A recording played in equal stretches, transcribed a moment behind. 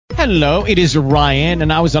Hello, it is Ryan,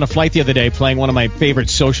 and I was on a flight the other day playing one of my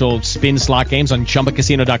favorite social spin slot games on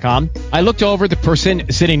ChumbaCasino.com. I looked over at the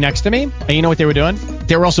person sitting next to me, and you know what they were doing?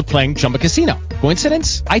 They were also playing Chumba Casino.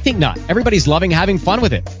 Coincidence? I think not. Everybody's loving having fun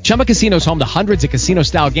with it. Chumba Casino is home to hundreds of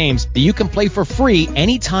casino-style games that you can play for free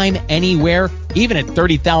anytime, anywhere, even at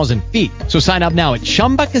 30,000 feet. So sign up now at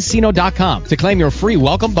ChumbaCasino.com to claim your free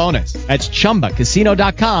welcome bonus. That's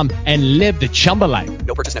ChumbaCasino.com and live the Chumba life.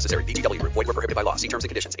 No purchase necessary. VGW. Void where prohibited by law. See terms and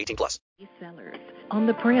conditions. 18+. Sellers on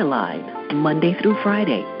the prayer line, Monday through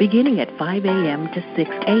Friday, beginning at 5 a.m. to 6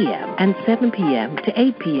 a.m. and 7 p.m. to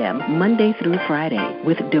 8 p.m. Monday through Friday,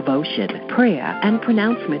 with devotion, prayer, and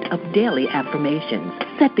pronouncement of daily affirmations.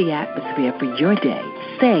 Set the atmosphere for your day.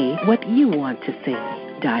 Say what you want to see.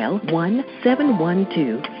 Dial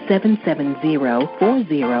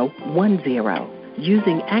 1-712-770-4010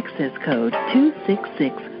 using access code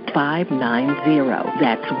 266590.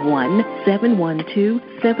 That's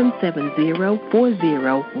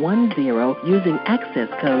 1-712-770-4010 using access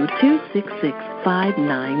code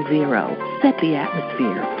 266590. Set the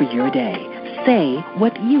atmosphere for your day. Say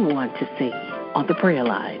what you want to see on the prayer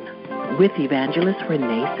line with Evangelist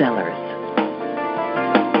Renee Sellers.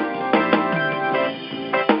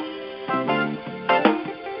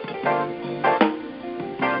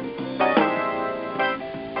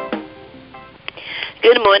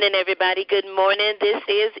 Good morning, everybody. Good morning. This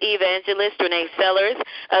is Evangelist Renee Sellers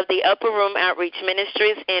of the Upper Room Outreach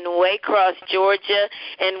Ministries in Waycross, Georgia,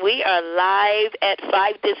 and we are live at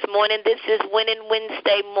 5 this morning. This is Winning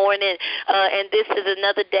Wednesday morning, and this is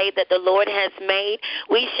another day that the Lord has made.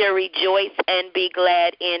 We shall rejoice and be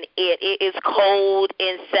glad in it. It is cold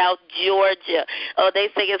in South Georgia. They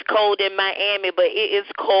say it's cold in Miami, but it is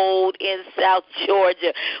cold in South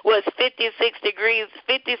Georgia. Well, it's 56 degrees.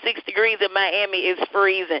 56 degrees in Miami is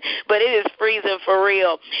freezing, but it is freezing for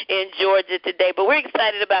real in Georgia today. But we're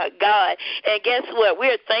excited about God, and guess what?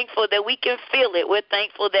 We're thankful that we can feel it. We're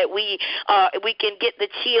thankful that we can get the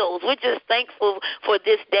chills. We're just thankful for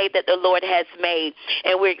this day that the Lord has made,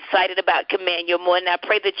 and we're excited about Command Your Morning. I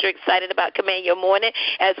pray that you're excited about Command Your Morning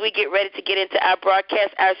as we get ready to get into our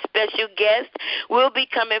broadcast. Our special guest will be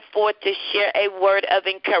coming forth to share a word of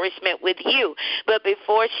encouragement with you. But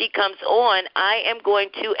before she comes on, I am going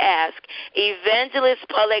to ask Evangelist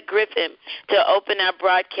Paulette Griffin to open our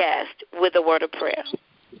broadcast with a word of prayer.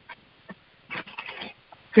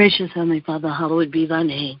 Gracious Heavenly Father, hallowed be thy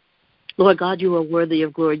name. Lord God, you are worthy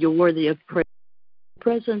of glory. You're worthy of praise. Your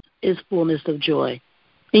presence is fullness of joy.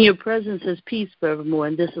 In your presence is peace forevermore,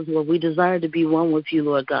 and this is what we desire, to be one with you,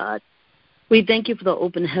 Lord God. We thank you for the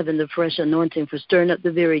open heaven, the fresh anointing, for stirring up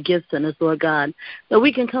the very gifts in us, Lord God, that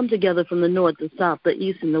we can come together from the north, the south, the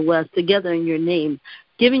east, and the west, together in your name,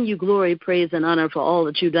 giving you glory, praise, and honor for all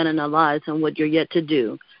that you've done in our lives and what you're yet to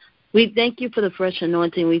do. We thank you for the fresh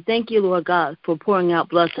anointing. We thank you, Lord God, for pouring out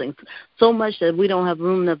blessings, so much that we don't have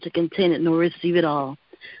room enough to contain it nor receive it all.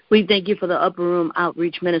 We thank you for the Upper Room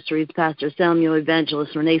Outreach Ministries, Pastor Samuel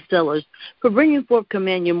Evangelist Renee Sellers, for bringing forth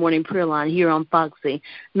Command Your Morning Prayer Line here on Foxy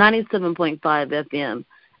 97.5 FM.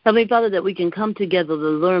 Heavenly Father, that we can come together to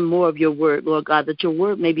learn more of your word, Lord God, that your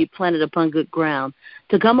word may be planted upon good ground,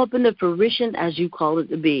 to come up into fruition as you call it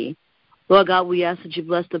to be. Lord God, we ask that you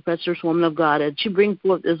bless the precious woman of God, that you bring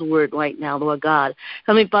forth this word right now, Lord God.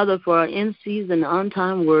 Heavenly Father, for our in-season,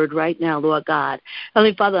 on-time word right now, Lord God.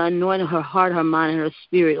 Heavenly Father, anoint her heart, her mind, and her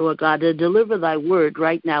spirit, Lord God, to deliver thy word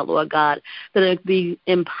right now, Lord God, that it be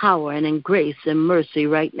in power and in grace and mercy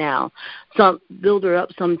right now. Some build her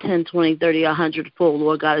up some 10, 20, 30, 100-fold,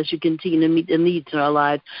 Lord God, as you continue to meet the needs in our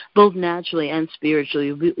lives, both naturally and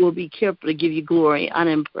spiritually. We will be careful to give you glory,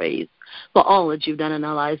 honor, and praise for all that you've done in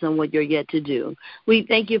our lives and what you're yet to do. We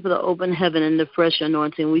thank you for the open heaven and the fresh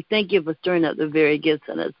anointing. We thank you for stirring up the very gifts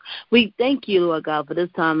in us. We thank you, Lord God, for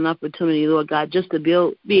this time and opportunity, Lord God, just to be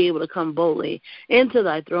able to come boldly into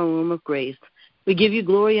thy throne room of grace. We give you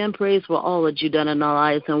glory and praise for all that you've done in our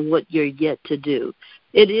lives and what you're yet to do.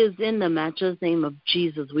 It is in the matchless name of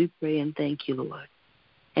Jesus we pray and thank you, Lord.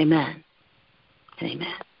 Amen.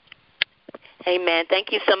 Amen. Amen.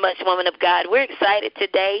 Thank you so much, woman of God. We're excited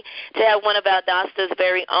today to have one of our Valdosta's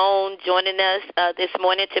very own joining us this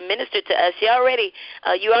morning to minister to us. You already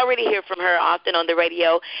hear from her often on the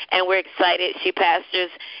radio, and we're excited. She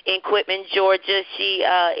pastors in Quitman, Georgia. She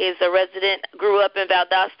is a resident, grew up in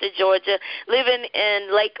Valdosta, Georgia, living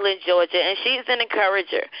in Lakeland, Georgia, and she's an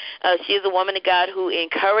encourager. She is a woman of God who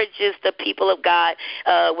encourages the people of God.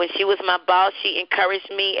 When she was my boss, she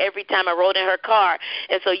encouraged me every time I rode in her car.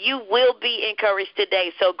 And so you will be encouraged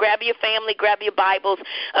today. So grab your family, grab your Bibles,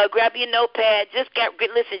 grab your notepad. Just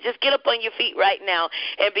get up on your feet right now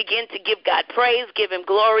and begin to give God praise, give him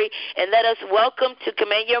glory, and let us welcome to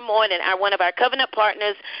Command Your Morning one of our covenant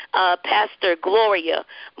partners, Pastor Gloria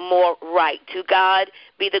Moore-Wright. To God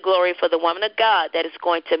be the glory for the woman of God that is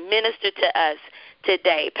going to minister to us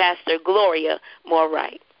today, Pastor Gloria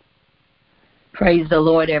Moore-Wright. Praise the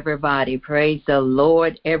Lord, everybody. Praise the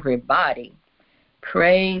Lord, everybody.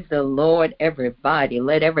 Praise the Lord, everybody.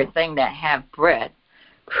 Let everything that have breath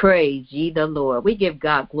praise ye the Lord. We give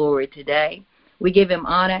God glory today. We give him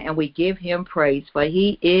honor and we give him praise, for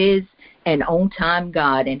he is an on-time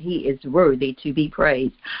God and he is worthy to be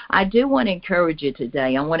praised. I do want to encourage you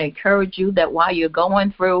today. I want to encourage you that while you're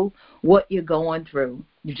going through what you're going through,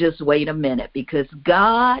 you just wait a minute, because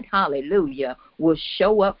God, hallelujah, will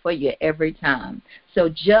show up for you every time. So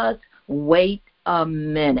just wait a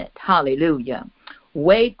minute. Hallelujah.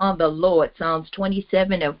 Wait on the Lord. Psalms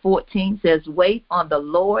 27:14 says, wait on the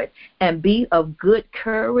Lord and be of good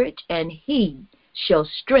courage, and he shall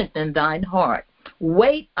strengthen thine heart.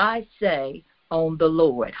 Wait, I say, on the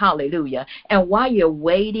Lord. Hallelujah. And while you're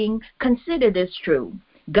waiting, consider this true.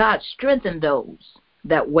 God strengthened those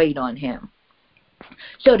that wait on him.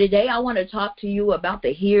 So today I want to talk to you about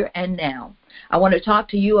the here and now. I want to talk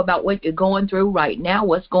to you about what you're going through right now,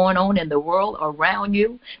 what's going on in the world around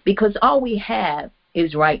you, because all we have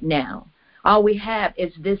is right now. All we have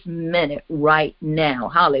is this minute right now.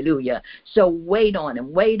 Hallelujah. So wait on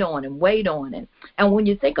him, wait on him, wait on him. And when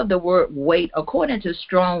you think of the word wait, according to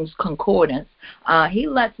Strong's Concordance, he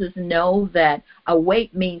lets us know that a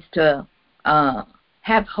wait means to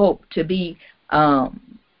have hope, to be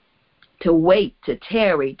to wait, to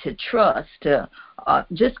tarry, to trust, to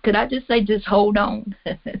could I just say just hold on?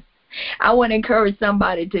 I want to encourage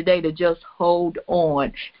somebody today to just hold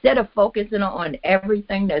on. Instead of focusing on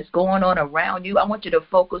everything that's going on around you, I want you to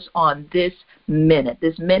focus on this minute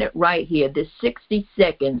right here, this 60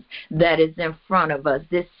 seconds that is in front of us,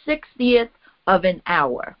 this 60th of an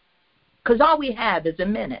hour, because all we have is a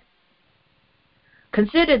minute.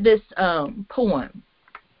 Consider this poem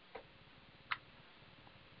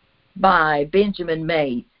by Benjamin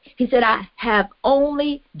Mays. He said, I have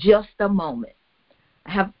only just a moment.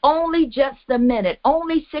 I have only just a minute,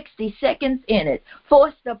 only 60 seconds in it,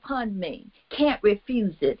 forced upon me, can't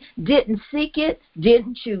refuse it, didn't seek it,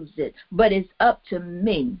 didn't choose it, but it's up to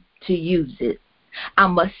me to use it. I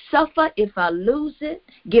must suffer if I lose it,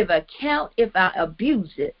 give account if I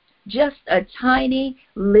abuse it, just a tiny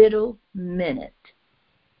little minute,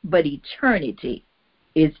 but eternity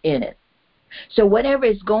is in it. So whatever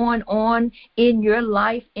is going on in your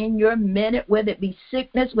life, in your minute, whether it be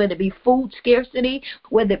sickness, whether it be food scarcity,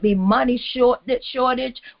 whether it be money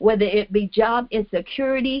shortage, whether it be job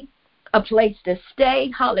insecurity, a place to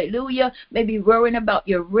stay, hallelujah, maybe worrying about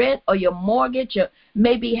your rent or your mortgage, or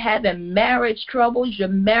maybe having marriage troubles, your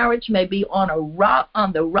marriage may be on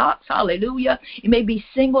the rocks, hallelujah. You may be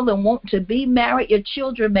single and want to be married. Your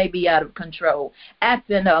children may be out of control,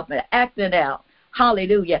 acting up and acting out.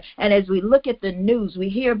 Hallelujah. And as we look at the news, we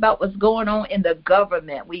hear about what's going on in the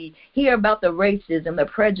government. We hear about the racism, the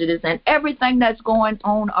prejudice, and everything that's going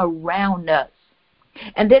on around us.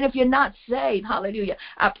 And then if you're not saved, hallelujah,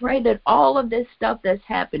 I pray that all of this stuff that's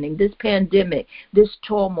happening, this pandemic, this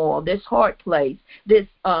turmoil, this hard place, this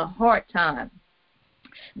hard time,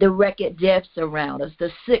 the record deaths around us,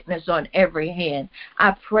 the sickness on every hand,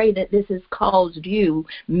 I pray that this has caused you,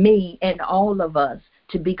 me, and all of us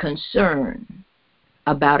to be concerned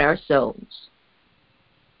about our souls.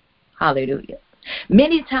 Hallelujah.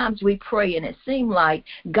 Many times we pray and it seems like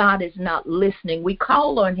God is not listening. We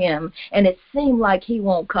call on him and it seems like he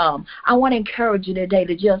won't come. I want to encourage you today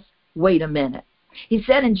to just wait a minute. He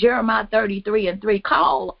said in Jeremiah 33:3,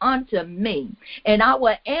 call unto me, and I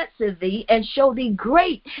will answer thee and show thee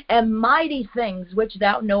great and mighty things which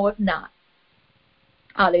thou knowest not.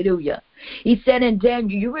 Hallelujah. He said in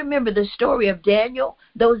Daniel, you remember the story of Daniel?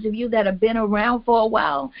 Those of you that have been around for a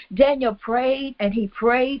while, Daniel prayed and he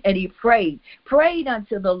prayed and he prayed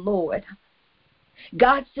unto the Lord.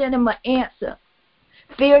 God sent him an answer.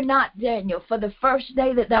 Fear not, Daniel, for the first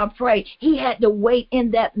day that thou prayed, he had to wait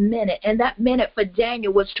in that minute. And that minute for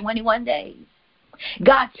Daniel was 21 days.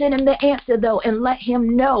 God sent him the answer, though, and let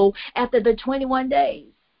him know after the 21 days,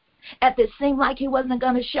 after it seemed like he wasn't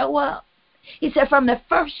going to show up. He said, from the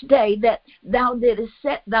first day that thou didst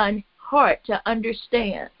set thine heart to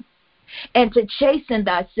understand and to chasten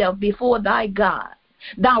thyself before thy God,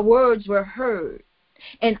 thy words were heard,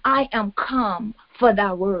 and I am come for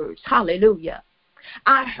thy words. Hallelujah.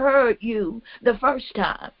 I heard you the first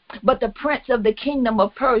time. But the prince of the kingdom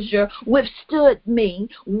of Persia withstood me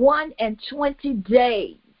 21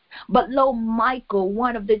 days. But lo, Michael,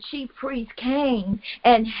 one of the chief priests, came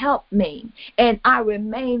and helped me, and I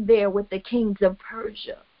remained there with the kings of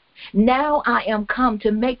Persia. Now I am come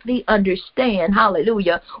to make thee understand,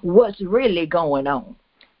 hallelujah, what's really going on.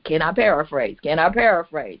 Can I paraphrase?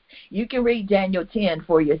 You can read Daniel 10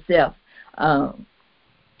 for yourself.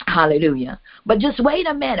 Hallelujah. But just wait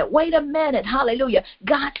a minute. Hallelujah.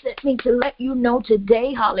 God sent me to let you know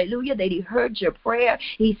today, hallelujah, that he heard your prayer.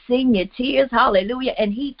 He's seen your tears, hallelujah,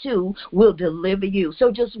 and he too will deliver you.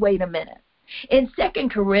 So just wait a minute. In 2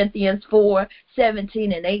 Corinthians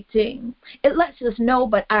 4:17 and 18, it lets us know,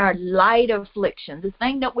 but our light affliction, the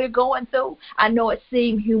thing that we're going through, I know it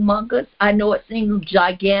seems humongous, I know it seems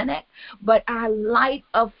gigantic, but our light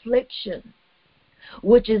affliction,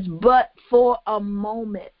 which is but for a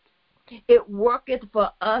moment, it worketh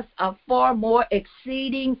for us a far more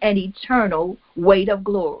exceeding and eternal weight of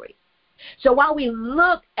glory. So while we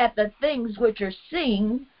look at the things which are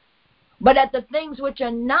seen, but at the things which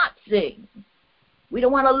are not seen, we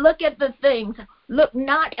don't want to look at the things. Look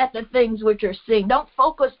not at the things which are seen. Don't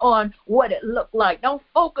focus on what it looked like. Don't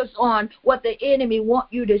focus on what the enemy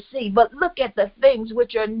wants you to see, but look at the things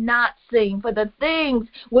which are not seen. For the things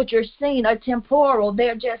which are seen are temporal.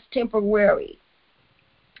 They're just temporary.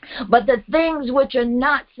 But the things which are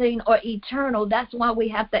not seen are eternal. That's why we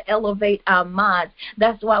have to elevate our minds.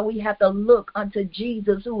 That's why we have to look unto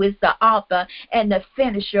Jesus, who is the author and the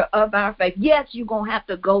finisher of our faith. Yes, you're going to have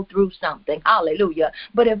to go through something. Hallelujah.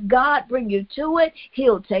 But if God bring you to it,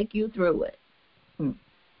 he'll take you through it.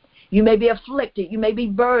 You may be afflicted. You may be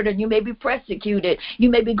burdened. You may be persecuted. You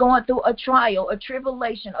may be going through a trial, a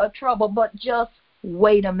tribulation, a trouble. But just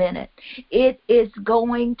wait a minute. It is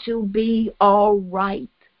going to be all right.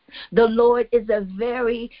 The Lord is a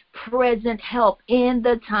very present help in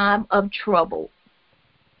the time of trouble.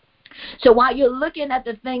 So while you're looking at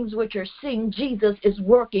the things which are seen, Jesus is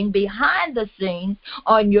working behind the scenes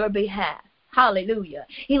on your behalf. Hallelujah.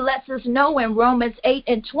 He lets us know in Romans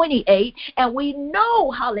 8:28, and we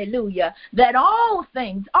know, hallelujah, that all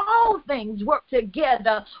things work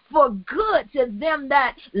together for good to them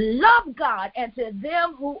that love God and to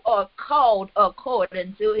them who are called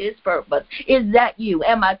according to his purpose. Is that you?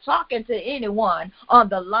 Am I talking to anyone on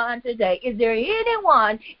the line today? Is there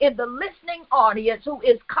anyone in the listening audience who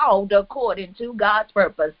is called according to God's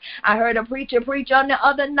purpose? I heard a preacher preach on the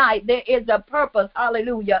other night. There is a purpose,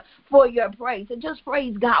 hallelujah, for your praise. And just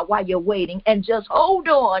praise God while you're waiting, and just hold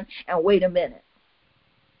on and wait a minute.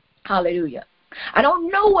 Hallelujah. I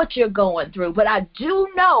don't know what you're going through, but I do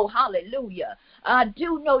know, hallelujah, I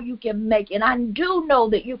do know you can make it. I do know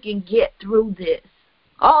that you can get through this.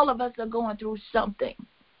 All of us are going through something.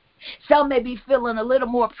 Some may be feeling a little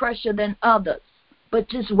more pressure than others, but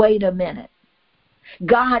just wait a minute.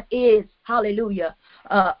 God is, hallelujah,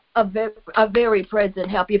 a very present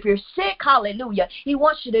help. If you're sick, hallelujah, he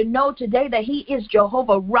wants you to know today that he is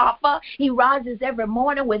Jehovah Rapha. He rises every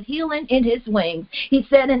morning with healing in his wings. He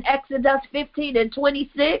said in Exodus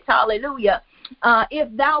 15:26, hallelujah,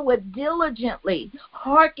 if thou would diligently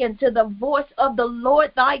hearken to the voice of the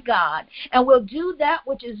Lord thy God, and will do that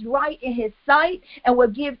which is right in his sight, and will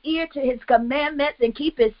give ear to his commandments and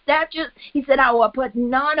keep his statutes, he said, I will put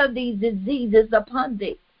none of these diseases upon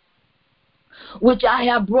thee, which I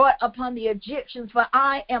have brought upon the Egyptians, for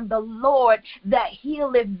I am the Lord that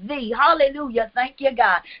healeth thee. Hallelujah. Thank you,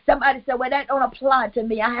 God. Somebody said, well, that don't apply to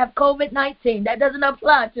me. I have COVID-19. That doesn't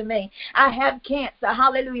apply to me. I have cancer.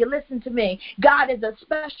 Hallelujah. Listen to me. God is a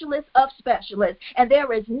specialist of specialists, and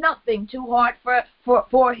there is nothing too hard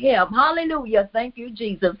for him. Hallelujah. Thank you,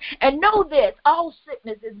 Jesus. And know this, all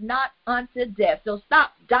sickness is not unto death. So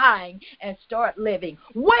stop dying and start living.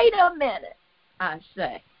 Wait a minute, I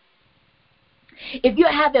say. If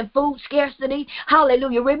you're having food scarcity,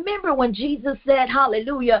 hallelujah, remember when Jesus said,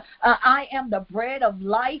 hallelujah, I am the bread of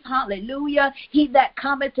life, hallelujah. He that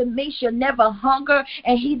cometh to me shall never hunger,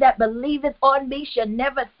 and he that believeth on me shall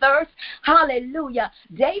never thirst, hallelujah.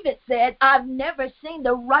 David said, I've never seen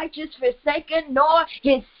the righteous forsaken, nor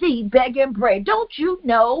his seed begging bread. Don't you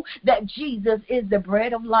know that Jesus is the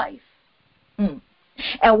bread of life?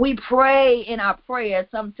 And we pray in our prayers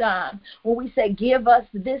sometimes when we say, give us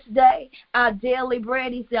this day our daily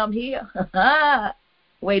bread. He said, I'm here.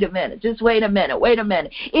 Wait a minute. Just wait a minute. Wait a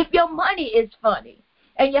minute. If your money is funny,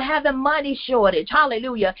 and you're having money shortage,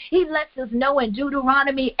 hallelujah, he lets us know in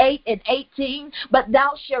Deuteronomy 8:18, but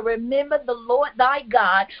thou shalt remember the Lord thy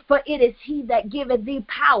God, for it is he that giveth thee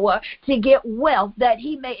power to get wealth, that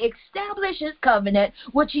he may establish his covenant,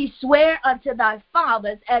 which he sware unto thy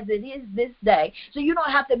fathers as it is this day. So you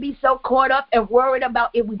don't have to be so caught up and worried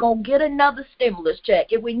about if we're going to get another stimulus check,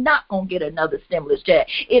 if we're not going to get another stimulus check,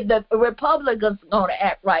 if the Republicans going to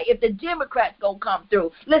act right, if the Democrats going to come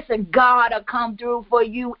through. Listen, God will come through for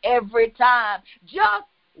you every time. Just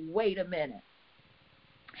wait a minute.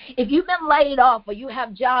 If you've been laid off or you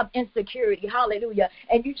have job insecurity, hallelujah,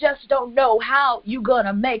 and you just don't know how you're going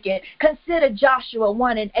to make it, consider Joshua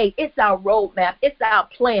 1:8. It's our roadmap. It's our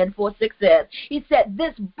plan for success. He said,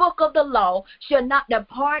 this book of the law shall not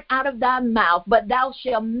depart out of thy mouth, but thou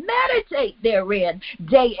shalt meditate therein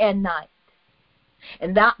day and night,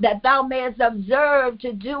 and that thou mayest observe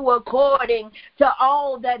to do according to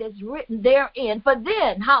all that is written therein. For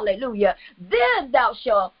then, hallelujah, then thou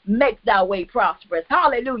shalt make thy way prosperous,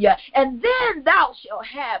 hallelujah, and then thou shalt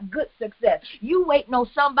have good success. You waiting on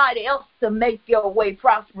somebody else to make your way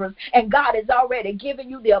prosperous, and God has already given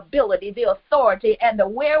you the ability, the authority, and the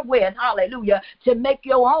wherewith, hallelujah, to make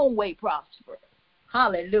your own way prosperous.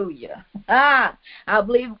 Hallelujah. I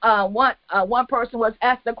believe one person was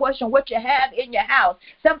asked the question, what you have in your house.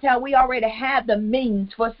 Sometimes we already have the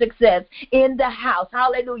means for success in the house.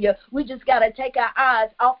 Hallelujah. We just got to take our eyes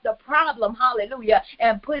off the problem, hallelujah,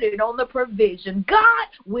 and put it on the provision. God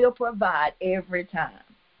will provide every time.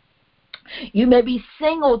 You may be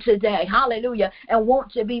single today, hallelujah, and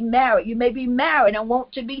want to be married. You may be married and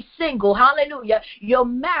want to be single, hallelujah. Your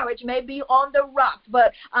marriage may be on the rocks,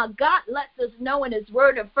 but God lets us know in his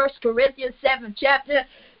word in 1 Corinthians 7 chapter,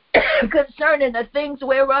 concerning the things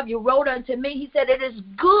whereof you wrote unto me, he said it is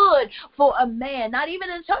good for a man, not even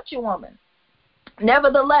to touch a woman.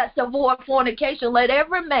 Nevertheless, avoid fornication. Let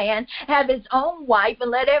every man have his own wife,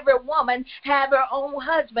 and let every woman have her own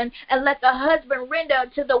husband, and let the husband render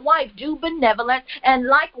to the wife due benevolence, and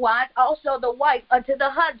likewise also the wife unto the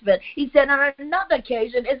husband. He said on another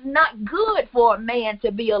occasion, it's not good for a man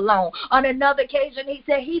to be alone. On another occasion, he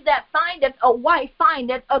said, he that findeth a wife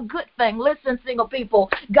findeth a good thing. Listen, single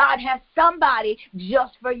people, God has somebody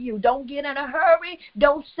just for you. Don't get in a hurry.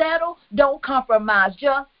 Don't settle. Don't compromise.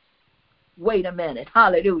 Just wait a minute.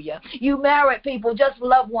 Hallelujah. You married people, just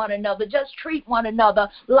love one another. Just treat one another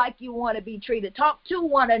like you want to be treated. Talk to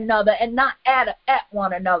one another and not at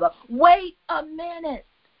one another. Wait a minute.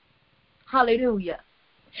 Hallelujah.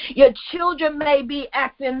 Your children may be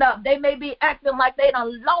acting up. They may be acting like they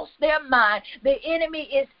done lost their mind. The enemy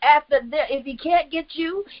is after them. If he can't get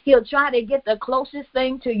you, he'll try to get the closest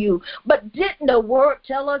thing to you. But didn't the word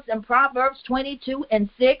tell us in Proverbs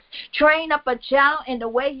 22:6, train up a child in the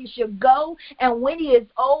way he should go, and when he is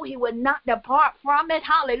old, he will not depart from it?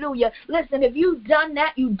 Hallelujah. Listen, if you've done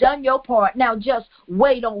that, you've done your part. Now just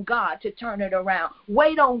wait on God to turn it around.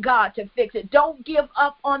 Wait on God to fix it. Don't give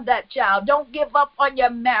up on that child. Don't give up on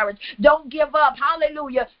your marriage. Don't give up.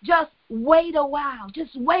 Hallelujah. Just wait a while.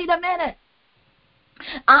 Just wait a minute.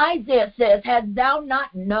 Isaiah says, hast thou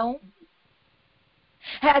not known?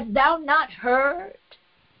 Hast thou not heard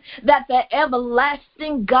that the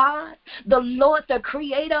everlasting God, the Lord, the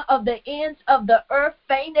creator of the ends of the earth,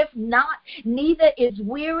 fainteth not, neither is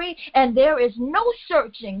weary, and there is no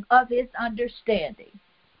searching of his understanding?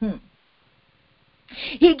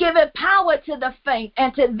 He giveth power to the faint,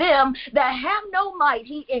 and to them that have no might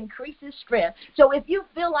he increases strength. So if you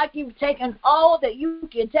feel like you've taken all that you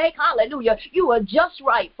can take, hallelujah, you are just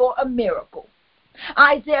right for a miracle.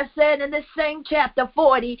 Isaiah said in the same chapter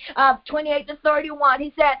 40, 28-31,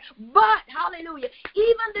 he said, but, hallelujah,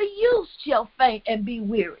 even the youth shall faint and be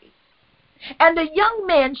weary, and the young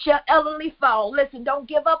men shall utterly fall. Listen, don't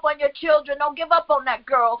give up on your children. Don't give up on that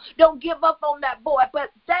girl. Don't give up on that boy. But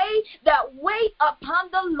they that wait upon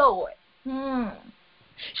the Lord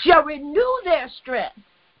shall renew their strength.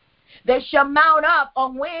 They shall mount up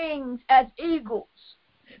on wings as eagles.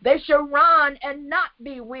 They shall run and not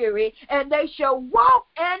be weary, and they shall walk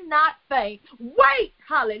and not faint. Wait,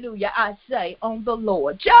 hallelujah, I say, on the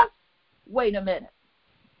Lord. Just wait a minute.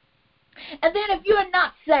 And then if you're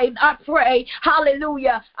not saved, I pray,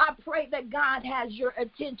 hallelujah, I pray that God has your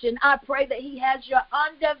attention. I pray that he has your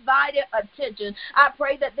undivided attention. I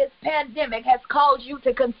pray that this pandemic has caused you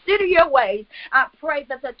to consider your ways. I pray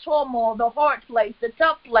that the turmoil, the hard place, the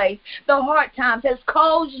tough place, the hard times has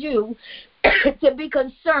caused you to be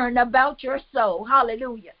concerned about your soul.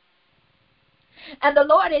 Hallelujah. And the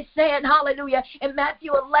Lord is saying, hallelujah, in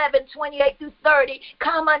Matthew 11:28-30,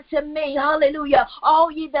 come unto me, hallelujah,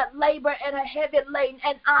 all ye that labor and are heavy laden,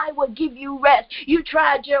 and I will give you rest. You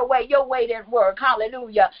tried your way didn't work,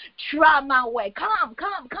 hallelujah. Try my way. Come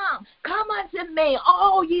unto me,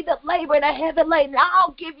 all ye that labor and are heavy laden,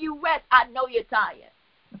 I'll give you rest. I know you're tired.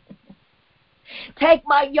 Take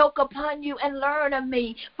my yoke upon you and learn of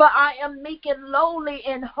me, for I am meek and lowly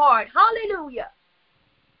in heart, hallelujah.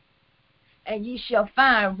 And ye shall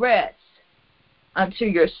find rest unto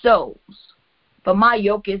your souls. For my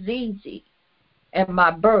yoke is easy and my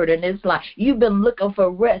burden is light. You've been looking for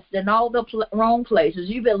rest in all the wrong places.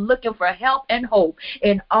 You've been looking for help and hope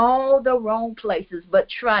in all the wrong places. But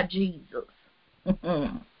try Jesus.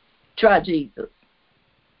 Try Jesus.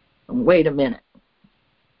 Wait a minute.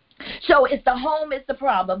 So it's the home is the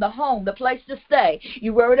problem, the home, the place to stay.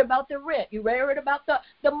 You're worried about the rent. You're worried about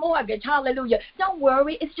the mortgage. Hallelujah. Don't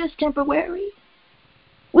worry. It's just temporary.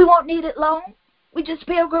 We won't need it long. We just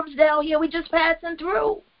pilgrims down here. We just passing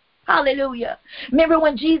through. Hallelujah. Remember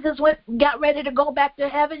when Jesus got ready to go back to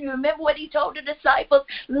heaven? You remember what he told the disciples?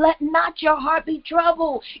 Let not your heart be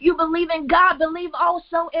troubled. You believe in God, believe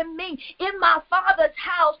also in me. In my Father's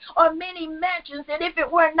house are many mansions, and if it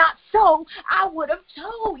were not so, I would have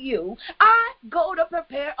told you. I go to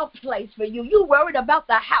prepare a place for you. You worried about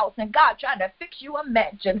the house and God trying to fix you a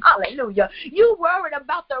mansion. Hallelujah. You worried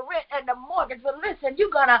about the rent and the mortgage, but listen,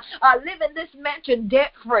 you're going to live in this mansion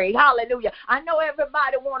debt-free. Hallelujah. I know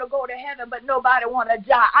everybody want to go to heaven, but nobody want to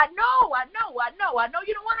die. I know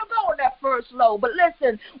you don't want to go on that first load, but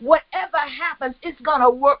listen, whatever happens, it's going to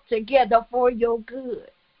work together for your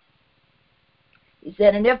good. He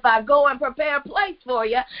said, and if I go and prepare a place for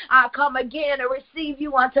you, I'll come again and receive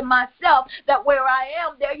you unto myself, that where I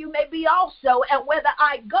am, there you may be also. And whether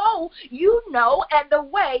I go, you know, and the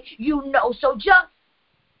way you know. So just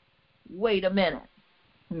wait a minute.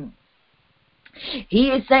 He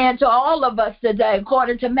is saying to all of us today,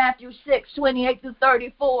 according to Matthew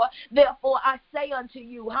 6:28-34, therefore I say unto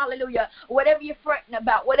you, hallelujah, whatever you're fretting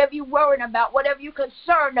about, whatever you're worrying about, whatever you're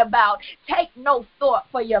concerned about, take no thought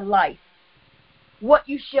for your life, what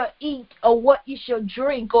you shall eat or what you shall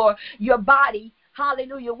drink, or your body,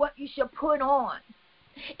 hallelujah, what you shall put on.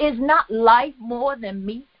 Is not life more than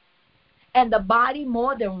meat, and the body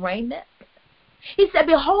more than raiment? He said,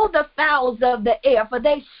 behold the fowls of the air, for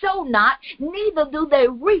they sow not, neither do they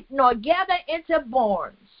reap, nor gather into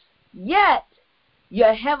barns. Yet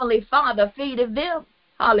your heavenly Father feedeth them.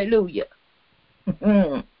 Hallelujah.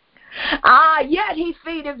 Yet he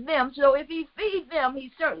feedeth them. So if he feeds them,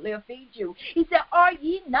 he certainly will feed you. He said, are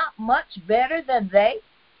ye not much better than they?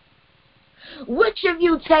 Which of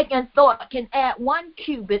you taking thought can add 1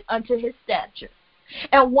 cubit unto his stature?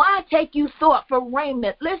 And why take you thought for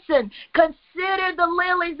raiment? Listen, consider the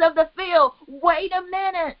lilies of the field. Wait a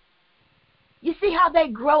minute. You see how they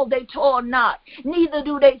grow, they toil not, neither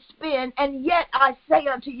do they spin. And yet I say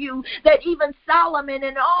unto you that even Solomon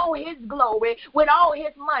in all his glory, with all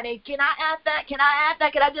his money, can I add that? Can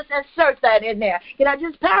I just insert that in there? Can I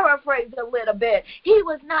just paraphrase a little bit? He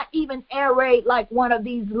was not even arrayed like one of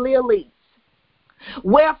these lilies.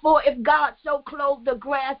 Wherefore, if God so clothed the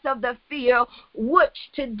grass of the field, which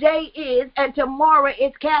today is and tomorrow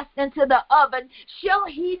is cast into the oven, shall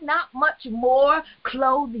he not much more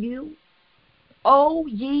clothe you? O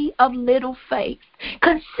ye of little faith.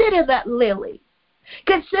 Consider that lily.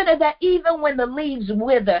 Consider that even when the leaves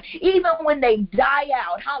wither, even when they die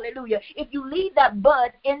out, hallelujah, if you leave that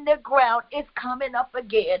bud in the ground, it's coming up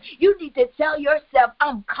again. You need to tell yourself,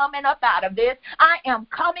 I'm coming up out of this. I am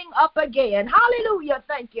coming up again. Hallelujah.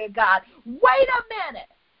 Thank you, God. Wait a minute.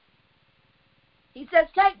 He says,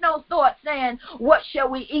 take no thought, saying, what shall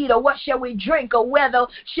we eat, or what shall we drink, or whether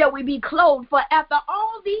shall we be clothed? For after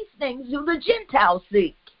all these things do the Gentiles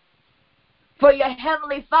seek. For your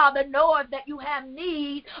heavenly Father knoweth that you have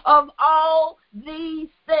need of all these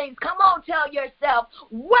things. Come on, tell yourself,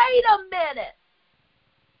 wait a minute.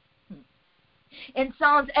 In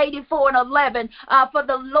Psalms 84:11, for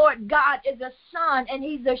the Lord God is a sun and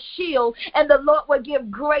he's a shield, and the Lord will give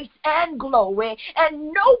grace and glory,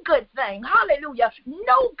 and no good thing, hallelujah,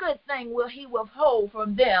 no good thing will he withhold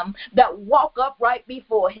from them that walk upright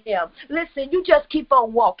before him. Listen, you just keep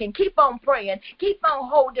on walking, keep on praying, keep on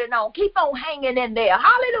holding on, keep on hanging in there.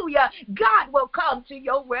 Hallelujah. God will come to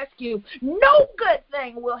your rescue. No good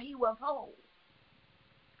thing will he withhold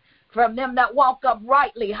from them that walk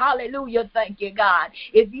uprightly. Hallelujah. Thank you, God.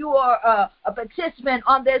 If you are a participant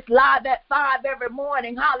on this live at 5 every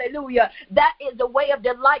morning, hallelujah, that is the way of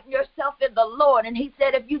delighting yourself in the Lord. And he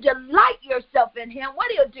said, if you delight yourself in him,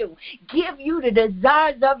 what he'll do? Give you the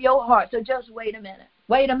desires of your heart. So just wait a minute.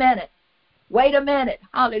 Wait a minute. Wait a minute.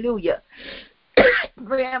 Hallelujah.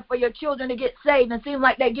 Praying for your children to get saved and seem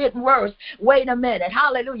like they're getting worse. Wait a minute.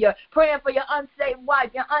 Hallelujah. Praying for your unsaved wife,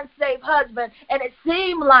 your unsaved husband, and it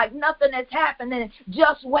seems like nothing is happening.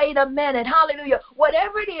 Just wait a minute. Hallelujah.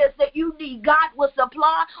 Whatever it is that you need, God will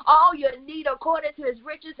supply all your need according to his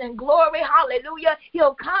riches and glory. Hallelujah.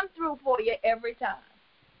 He'll come through for you every time.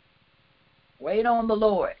 Wait on the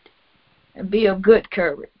Lord and be of good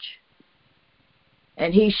courage,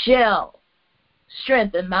 and he shall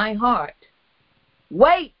strengthen thy heart.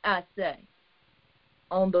 Wait, I say,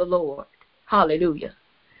 on the Lord. Hallelujah.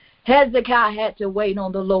 Hezekiah had to wait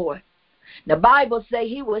on the Lord. The Bible says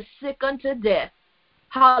he was sick unto death.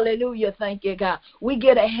 Hallelujah. Thank you, God. We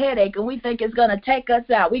get a headache and we think it's going to take us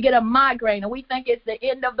out. We get a migraine and we think it's the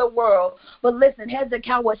end of the world. But listen,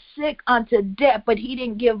 Hezekiah was sick unto death, but he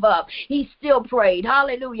didn't give up. He still prayed.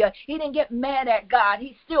 Hallelujah. He didn't get mad at God.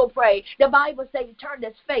 He still prayed. The Bible says he turned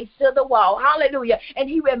his face to the wall. Hallelujah. And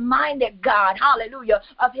he reminded God, hallelujah,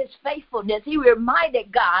 of his faithfulness. He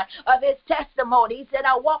reminded God of his testimony. He said,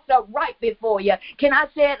 I walked upright before you. Can I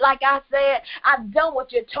say it like I said? I've done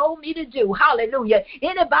what you told me to do. Hallelujah.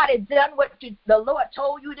 Anybody done what the Lord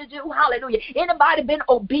told you to do? Hallelujah. Anybody been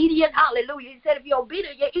obedient? Hallelujah. He said, if you're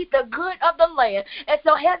obedient, you eat the good of the land. And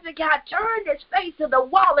so Hezekiah turned his face to the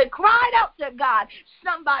wall and cried out to God.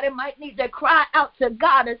 Somebody might need to cry out to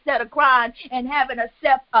God instead of crying and having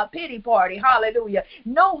a pity party. Hallelujah.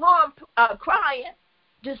 No harm crying.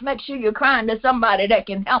 Just make sure you're crying to somebody that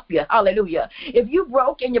can help you. Hallelujah. If you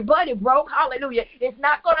broke and your buddy broke, hallelujah, it's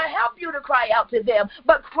not going to help you to cry out to them,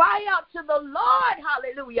 but cry out to the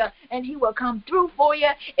Lord, hallelujah, and he will come through for you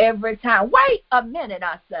every time. Wait a minute,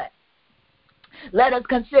 I say. Let us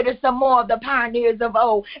consider some more of the pioneers of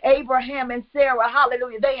old. Abraham and Sarah,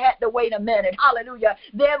 hallelujah, they had to wait a minute, hallelujah.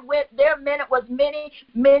 Their minute was many,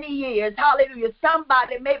 many years, hallelujah.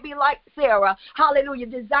 Somebody may be like Sarah, hallelujah,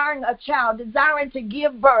 desiring a child, desiring to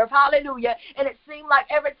give birth, hallelujah. And it seems like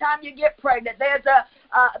every time you get pregnant, there's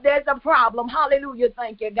a problem, hallelujah,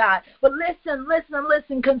 thank you, God. But listen,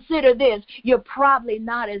 consider this. You're probably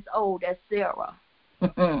not as old as Sarah.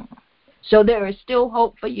 So there is still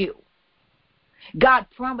hope for you. God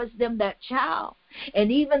promised them that child.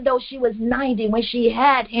 And even though she was 90 when she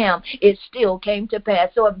had him, it still came to pass.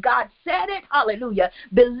 So if God said it, hallelujah,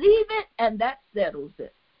 believe it, and that settles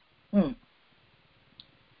it.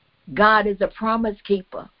 God is a promise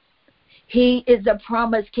keeper. He is a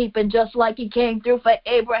promise keeper. And just like he came through for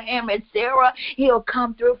Abraham and Sarah, he'll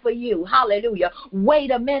come through for you. Hallelujah. Wait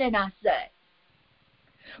a minute, I say.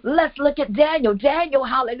 Let's look at Daniel. Daniel,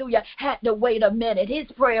 hallelujah, had to wait a minute. His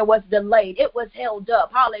prayer was delayed. It was held up.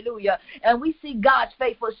 Hallelujah. And we see God's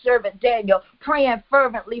faithful servant Daniel praying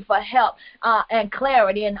fervently for help and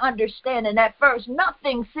clarity and understanding. At first,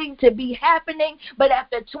 nothing seemed to be happening, but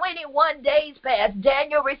after 21 days passed,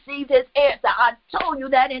 Daniel received his answer. I told you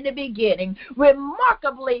that in the beginning.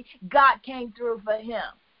 Remarkably, God came through for him.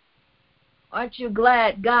 Aren't you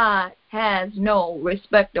glad God has no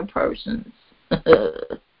respect of persons?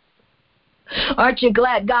 Aren't you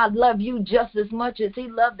glad God loved you just as much as he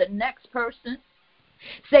loved the next person?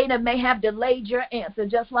 Satan may have delayed your answer,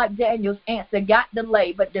 just like Daniel's answer got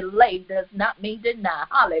delayed, but delay does not mean deny.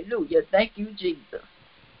 Hallelujah. Thank you, Jesus.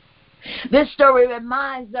 This story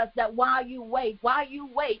reminds us that while you wait,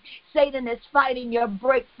 Satan is fighting your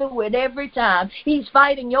breakthrough at every time. He's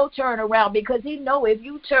fighting your turnaround because he know if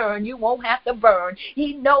you turn, you won't have to burn.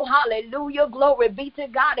 He know, hallelujah, glory be to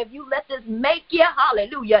God. If you let this make you,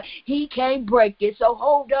 hallelujah, he can't break it. So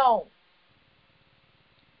hold on.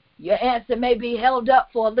 Your answer may be held up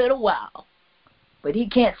for a little while, but he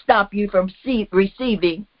can't stop you from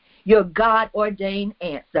receiving your God-ordained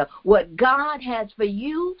answer. What God has for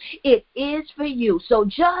you, it is for you. So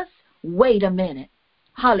just wait a minute.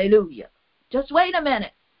 Hallelujah. Just wait a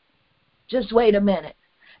minute. Just wait a minute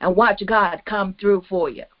and watch God come through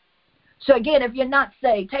for you. So again, if you're not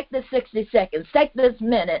saved, take this 60 seconds. Take this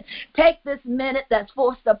minute. Take this minute that's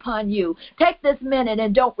forced upon you. Take this minute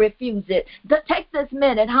and don't refuse it. Take this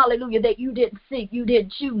minute, hallelujah, that you didn't seek. You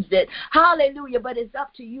didn't choose it. Hallelujah, but it's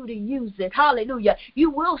up to you to use it. Hallelujah.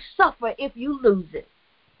 You will suffer if you lose it.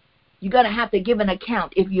 You're going to have to give an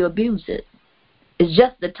account if you abuse it. It's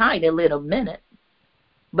just a tiny little minute,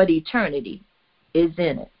 but eternity is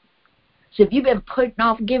in it. So if you've been putting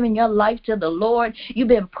off giving your life to the Lord, you've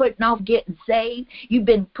been putting off getting saved, you've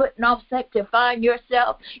been putting off sanctifying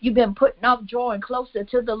yourself, you've been putting off drawing closer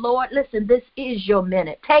to the Lord, listen, this is your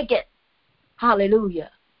minute. Take it. Hallelujah.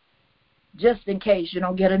 Just in case you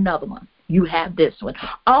don't get another one, you have this one.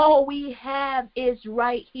 All we have is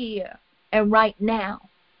right here and right now.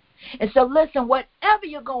 And so listen, whatever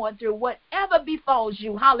you're going through, whatever befalls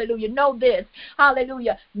you, hallelujah, know this,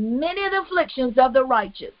 hallelujah, many of the afflictions of the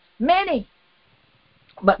righteous, many,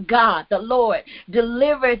 but God, the Lord,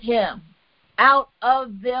 delivered him out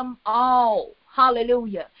of them all.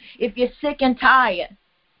 Hallelujah. If you're sick and tired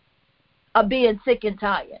of being sick and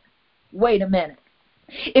tired, wait a minute.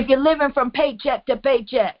 If you're living from paycheck to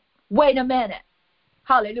paycheck, wait a minute.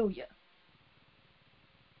 Hallelujah.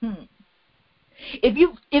 If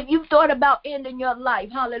you've thought about ending your life,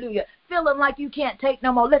 hallelujah, feeling like you can't take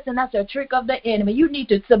no more, listen, that's a trick of the enemy. You need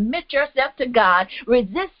to submit yourself to God,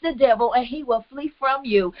 resist the devil, and he will flee from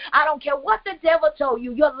you. I don't care what the devil told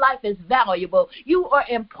you, your life is valuable. You are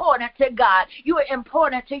important to God. You are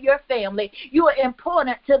important to your family. You are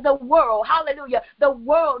important to the world. Hallelujah. The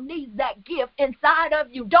world needs that gift inside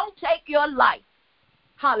of you. Don't take your life.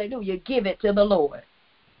 Hallelujah. Give it to the Lord.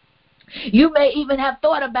 You may even have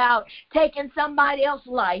thought about taking somebody else's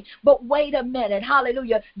life, but wait a minute,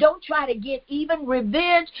 hallelujah. Don't try to get even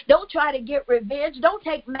revenge. Don't try to get revenge. Don't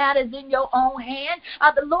take matters in your own hand.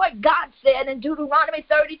 The Lord God said in Deuteronomy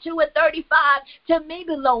 32:35, to me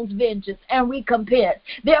belongs vengeance and recompense.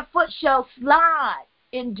 Their foot shall slide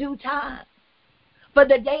in due time, for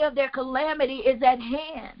the day of their calamity is at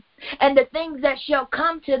hand. And the things that shall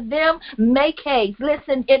come to them make haste.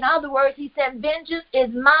 Listen, in other words, he said, vengeance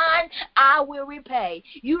is mine, I will repay.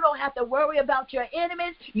 You don't have to worry about your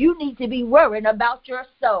enemies. You need to be worrying about your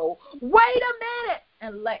soul. Wait a minute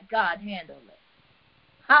and let God handle it.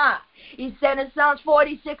 He said in Psalms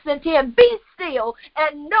 46:10, be still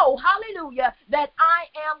and know, hallelujah, that I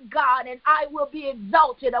am God and I will be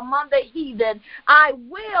exalted among the heathen. I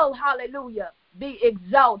will, hallelujah, be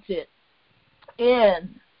exalted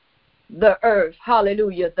in the earth.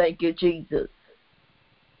 Hallelujah. Thank you, Jesus.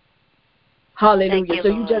 Hallelujah. So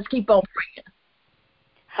you just keep on praying.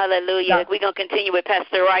 Hallelujah. We're going to continue with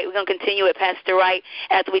Pastor Wright. We're going to continue with Pastor Wright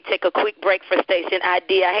as we take a quick break for Station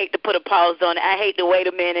ID. I hate to put a pause on it. I hate to wait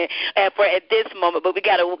a minute at this moment, but we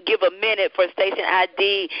got to give a minute for Station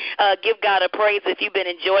ID. Give God a praise if you've been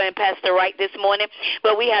enjoying Pastor Wright this morning,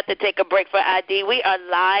 but we have to take a break for ID. We are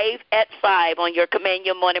live at 5 on your Command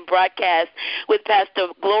Your Morning broadcast with Pastor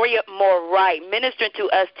Gloria Moore-Wright ministering to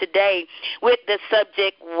us today with the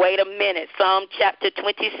subject, wait a minute, Psalm chapter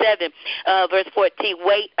 27, verse 14,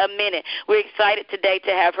 wait a minute. We're excited today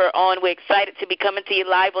to have her on. We're excited to be coming to you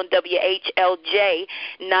live on WHLJ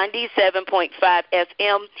 97.5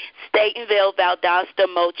 FM, Statenville, Valdosta,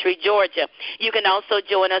 Moultrie, Georgia. You can also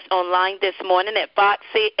join us online this morning at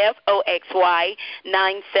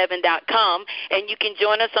foxy97.com, and you can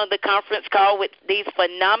join us on the conference call with these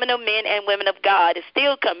phenomenal men and women of God. It's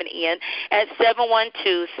still coming in at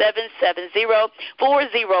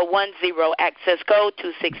 712-770-4010, access code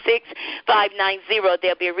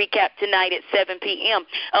 266-590. There'll be a recap tonight at 7 p.m.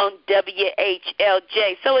 on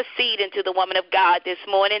WHLJ. Sow a seed into the woman of God this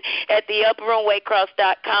morning at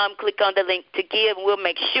theupperroomwaycross.com. Click on the link to give, and we'll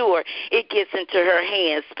make sure it gets into her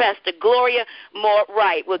hands. Pastor Gloria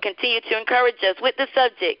Moore-Wright will continue to encourage us with the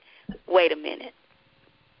subject, wait a minute.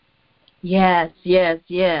 Yes, yes,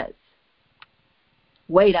 yes.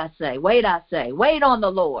 Wait, I say. Wait on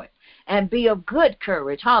the Lord. And be of good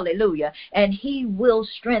courage, hallelujah, and he will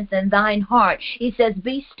strengthen thine heart. He says,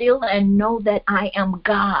 be still and know that I am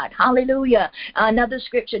God, hallelujah. Another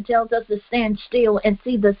scripture tells us to stand still and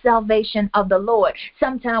see the salvation of the Lord.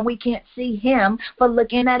 Sometimes we can't see him for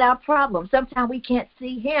looking at our problems. Sometimes we can't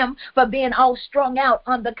see him for being all strung out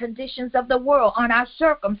on the conditions of the world, on our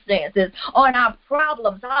circumstances, on our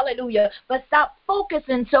problems, hallelujah. But stop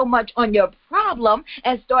focusing so much on your problem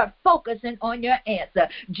and start focusing on your answer.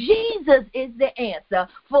 Jesus is the answer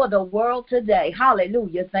for the world today.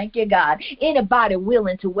 Hallelujah. Thank you, God. Anybody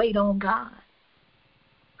willing to wait on God?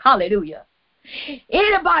 Hallelujah.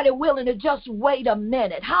 Anybody willing to just wait a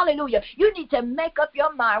minute? Hallelujah. You need to make up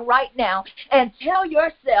your mind right now and tell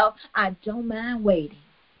yourself, I don't mind waiting.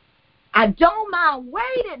 I don't mind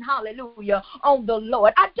waiting, hallelujah, on the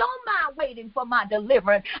Lord. I don't mind waiting for my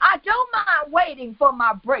deliverance. I don't mind waiting for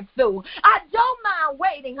my breakthrough. I don't mind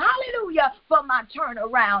waiting, hallelujah, for my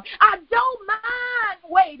turnaround. I don't mind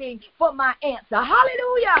waiting for my answer.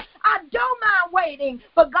 Hallelujah. I don't mind waiting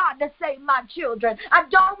for God to save my children. I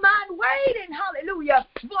don't mind waiting, hallelujah,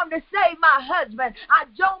 for him to save my husband. I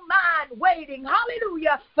don't mind waiting,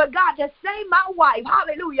 hallelujah, for God to save my wife.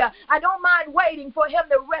 Hallelujah. I don't mind waiting for him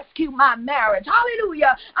to rescue my marriage.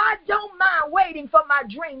 Hallelujah. I don't mind waiting for my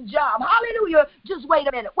dream job. Hallelujah. Just wait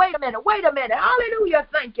a minute. Hallelujah.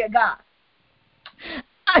 Thank you, God.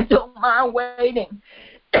 I don't mind waiting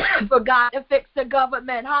for God to fix the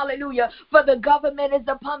government. Hallelujah. For the government is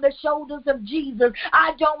upon the shoulders of Jesus.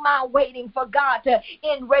 I don't mind waiting for God to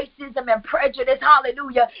end racism and prejudice.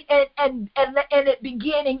 Hallelujah. And it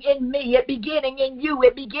beginning in me, it beginning in you,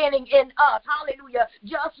 it beginning in us. Hallelujah.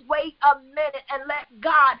 Just wait a minute and let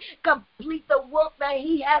God complete the work that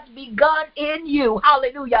He has begun in you.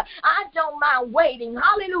 Hallelujah. I don't mind waiting.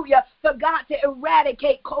 Hallelujah. For God to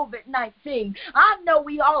eradicate COVID-19. I know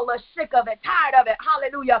we all are sick of it, tired of it.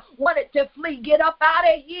 Hallelujah. Wanted to flee. Get up out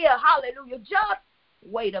of here. Hallelujah. Just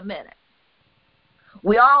wait a minute.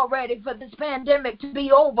 We're all ready for this pandemic to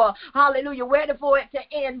be over. Hallelujah. Ready for it to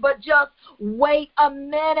end. But just wait a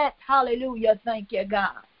minute. Hallelujah. Thank you,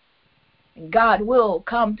 God. And God will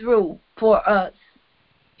come through for us.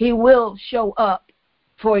 He will show up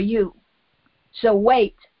for you. So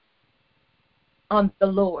wait on the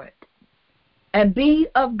Lord and be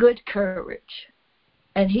of good courage,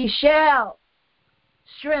 and He shall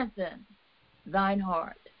strengthen thine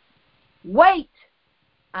heart. Wait,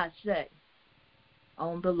 I say,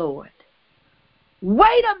 on the Lord.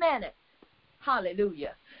 Wait a minute.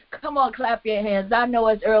 Hallelujah. Come on, clap your hands. I know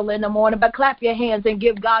it's early in the morning, but clap your hands and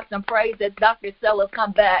give God some praise as Dr. Sellers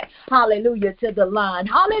come back. Hallelujah to the line.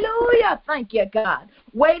 Hallelujah. Thank you, God.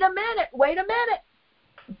 Wait a minute. Wait a minute.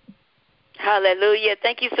 Hallelujah.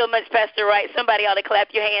 Thank you so much, Pastor Wright. Somebody ought to clap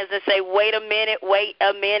your hands and say, wait a minute, wait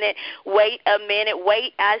a minute, wait a minute,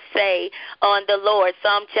 wait, I say, on the Lord.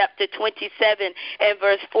 Psalm chapter 27 and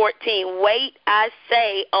verse 14. Wait, I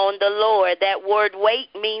say, on the Lord. That word wait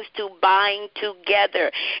means to bind together.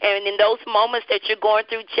 And in those moments that you're going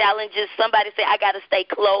through challenges, somebody say, I got to stay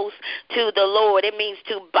close to the Lord. It means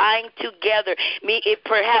to bind together,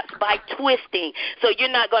 perhaps by twisting. So you're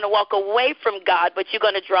not going to walk away from God, but you're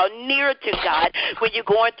going to draw nearer to God when you're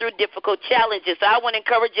going through difficult challenges. So I want to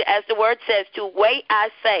encourage you, as the word says, to wait, I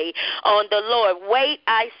say, on the Lord. Wait,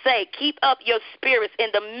 I say. Keep up your spirits in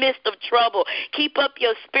the midst of trouble. Keep up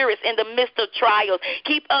your spirits in the midst of trials.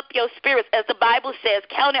 Keep up your spirits, as the Bible says,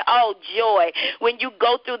 count it all joy when you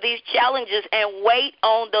go through these challenges, and wait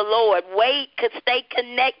on the Lord. Wait, stay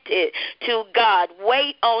connected to God.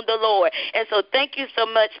 Wait on the Lord. And so thank you so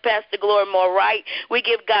much, Pastor Gloria Moore-Wright. We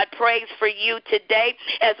give God praise for you today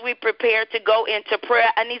as we prepare to go into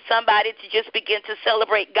prayer. I need somebody to just begin to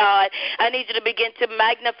celebrate God. I need you to begin to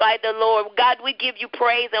magnify the Lord. God, we give you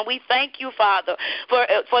praise, and we thank you, Father,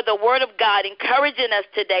 for the word of God encouraging us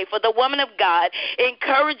today, for the woman of God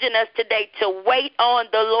encouraging us today to wait on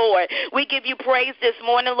the Lord. We give you praise this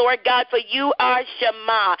morning, Lord God, for you are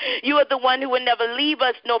Shema. You are the one who will never leave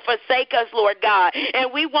us nor forsake us, Lord God.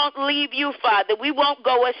 And we won't leave you, Father. We won't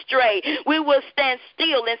go astray. We will stand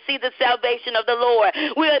still and see the salvation of the Lord.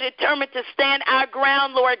 We are determined to stand our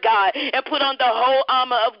ground, Lord God, and put on the whole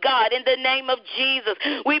armor of God in the name of Jesus.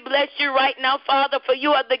 We bless you right now, Father, for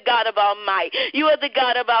you are the God of our might. You are the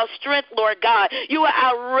God of our strength, Lord God. You are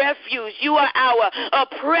our refuge. You are our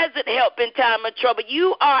present help in time of trouble.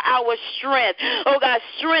 You are our strength. Oh, God,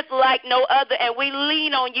 strength like no other, and we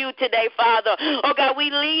lean on you today, Father. Oh, God,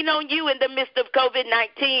 we lean on you in the midst of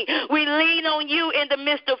COVID-19. We lean on you in the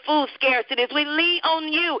midst of food scarcities. We lean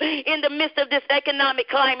on you in the midst of this economic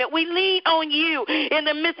climate. We lean on you in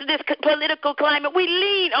the midst of this political climate. We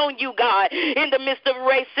lean on you, God, in the midst of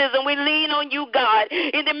racism. We lean on you, God,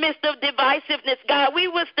 in the midst of divisiveness, God. We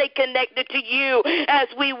will stay connected to you as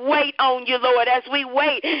we wait on you, Lord, as we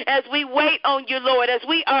wait on you, Lord, as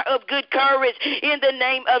we are of good courage in the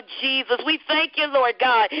name of Jesus. We thank you, Lord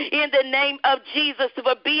God, in the name of Jesus,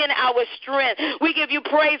 for being our strength. We give you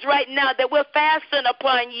praise right now that we'll fasten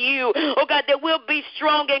upon you, oh God, that we'll be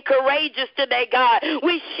strong and courageous today, God.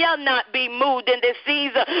 We shall not be moved in this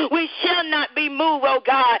season. We shall not be moved, oh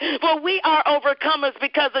God, for we are overcomers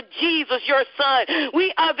because of Jesus, your Son.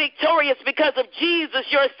 We are victorious because of Jesus,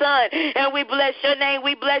 your Son. And we bless your name.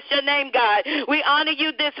 We bless your name, God. We honor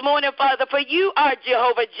you this morning, Father, for you are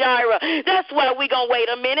Jehovah Jireh. That's why we're going to wait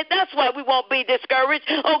a minute. That's why we won't be discouraged,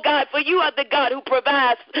 oh God, for you are the God who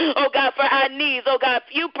provides, oh God, for our needs, oh God.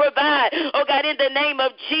 You provide, oh God, in the name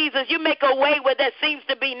of Jesus. You make a way where there seems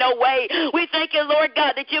to be no way. We thank you, Lord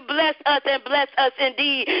God, that you bless us and bless us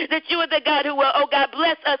indeed, that you are the God who will, oh God,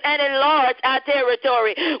 bless us and enlarge our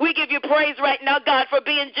territory. We give you praise right now, God, for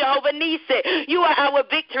being Jehovah Nissi. You are our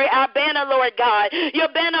victory, our banner, Lord God. Your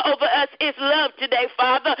banner over us is love today,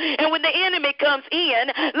 Father. And when the enemy comes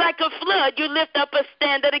in like a flood, you lift up a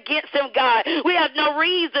standard against him, God. We have no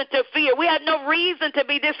reason to fear. We have no reason to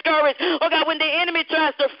be discouraged. Oh God, when the enemy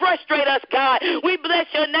tries to frustrate us, God, we bless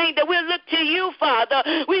your name that we'll look to you, Father.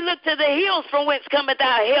 We look to the hills from whence cometh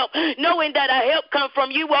our help, knowing that our help comes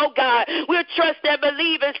from you, oh God. We'll trust and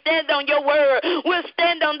believe and stand on your word. We'll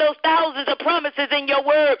stand on those thousands of promises in your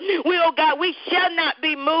word.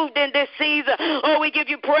 moved in this season. Oh, we give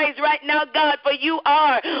you praise right now, God, for you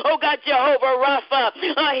are, oh God, Jehovah Rapha,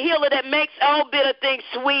 a healer that makes all bitter things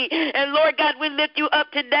sweet. And Lord God, we lift you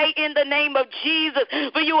up today in the name of Jesus,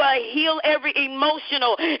 for you are heal every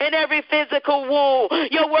emotional and every physical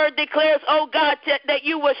wound. Your word declares, oh God, that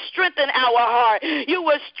you will strengthen our heart. You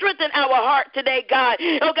will strengthen our heart today, God.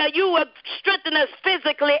 Oh God, you will strengthen us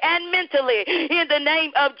physically and mentally in the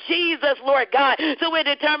name of Jesus, Lord God. So we're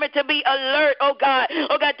determined to be alert, oh God,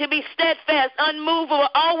 to be steadfast, unmovable,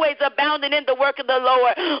 always abounding in the work of the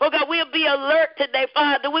Lord. Oh God, we'll be alert today,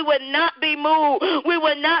 Father. We will not be moved. We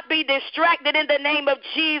will not be distracted in the name of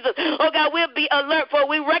Jesus. Oh God, we'll be alert, for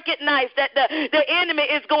we recognize that the enemy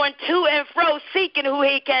is going to and fro seeking who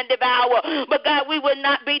he can devour. But God, we will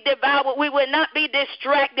not be devoured. We will not be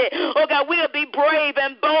distracted. Oh God, we'll be brave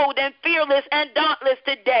and bold and fearless and dauntless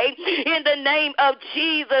today in the name of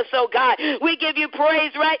Jesus. Oh God, we give you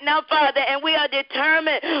praise right now, Father, and we are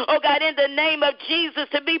determined, oh God, in the name of Jesus,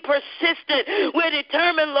 to be persistent. We're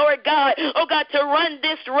determined, Lord God, oh God, to run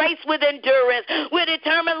this race with endurance. We're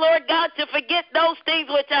determined, Lord God, to forget those things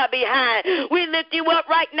which are behind. We lift you up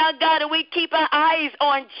right now, God, and we keep our eyes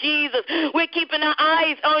on Jesus. We're keeping our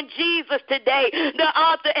eyes on Jesus today, the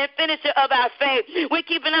author and finisher of our faith. We're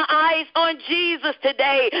keeping our eyes on Jesus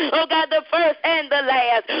today, oh God, the first and the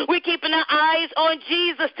last. We're keeping our eyes on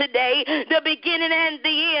Jesus today, the beginning and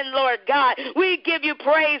the end, Lord God. We give you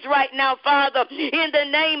praise right now, Father. In the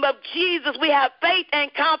name of Jesus, we have faith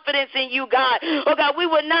and confidence in you, God. Oh God, we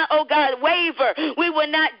will not, oh God, waver. We will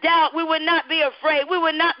not doubt. We will not be afraid. We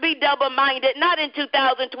will not be double-minded, not in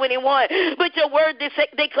 2021. But your word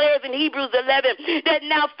declares in Hebrews 11 that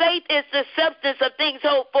now faith is the substance of things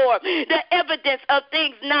hoped for, the evidence of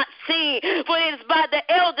things not seen. For it is by the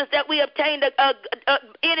elders that we obtained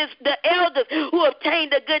it is the elders who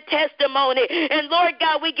obtained a good testimony. And Lord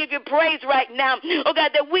God, we give you praise right now, oh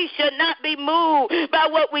God, that we should not be moved by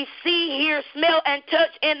what we see, hear, smell, and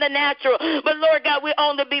touch in the natural. But Lord God, we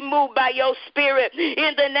only be moved by your spirit.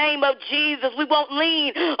 In the name of Jesus, we won't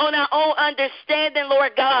lean on our own understanding,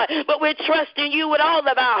 Lord God, but we're trusting you with all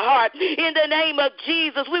of our heart. In the name of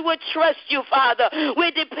Jesus, we will trust you, Father.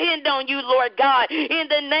 We depend on you, Lord God. In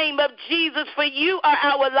the name of Jesus, for you are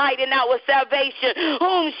our light and our salvation.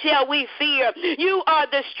 Whom shall we fear? You are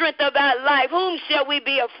the strength of our life. Whom shall we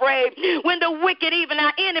be afraid? When the wicked, even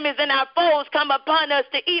our enemies and our foes, come upon us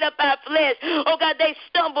to eat up our flesh, oh God, they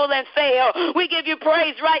stumble and fail. We give you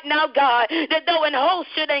praise right now, God, that though an host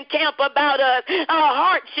should encamp about us, our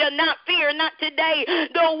heart shall not fear, not today.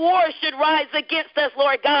 Though war should rise against us,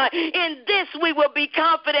 Lord God, in this we will be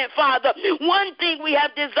confident, Father. One thing we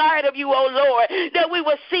have desired of you, O Lord, that we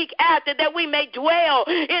will seek after, that we may dwell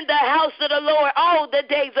in the house of the Lord all the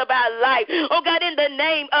days of our life. Oh God, in the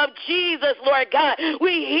name of Jesus, Lord God,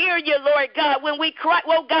 we hear you, Lord God, when we cry,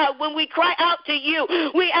 oh God, when we cry out to you,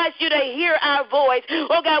 we ask you to hear our voice.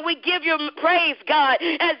 Oh God, we give you praise, God.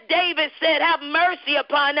 As David said, have mercy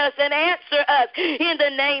upon us and answer us. In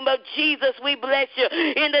the name of Jesus, we bless you.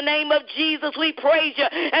 In the name of Jesus, we praise you.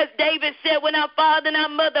 As David said, when our father and our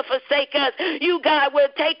mother forsake us, you, God, will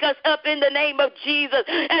take us up in the name of Jesus.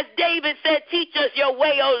 As David said, teach us your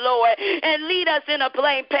way, O Lord, and lead us in a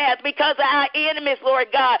plain path because of our enemies, Lord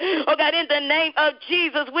God. Oh God, in the name of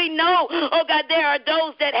Jesus, we know, oh God, there are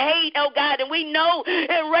those that hate, oh God, and we know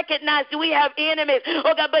and recognize that we have enemies,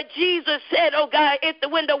 oh God, but Jesus said, oh God,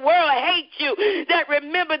 when the world hates you, that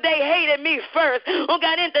remember they hated me first. Oh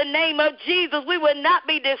God, in the name of Jesus, we will not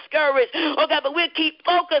be discouraged, oh God, but we'll keep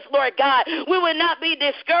focused, Lord God. We will not be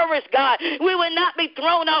discouraged, God. We will not be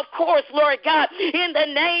thrown off course, Lord God. In the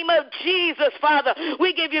name of Jesus, Father,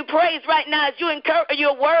 we give you praise right now as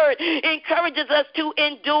your word encourages us to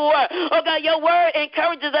endure. Oh God, your word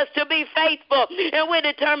encourages us to be faithful, and we're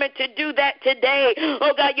determined to do that today.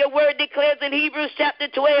 Oh God, your word declares in Hebrews chapter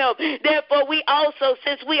 12, therefore we also,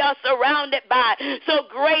 since we are surrounded by so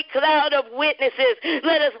great cloud of witnesses,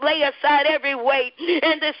 let us lay aside every weight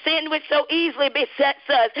and the sin which so easily besets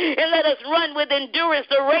us, and let us run with endurance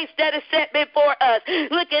the race that is set before us,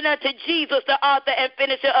 looking unto Jesus, the author and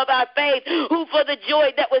finisher of our faith, who for the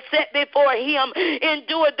joy that was set before him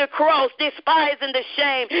endured the cross, despising the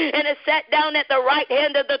shame, and is sat down at the right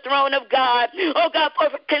hand of the throne of God. Oh God, for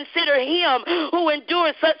consider him who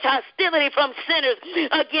endured such hostility from sinners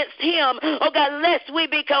against him. Oh God, lest we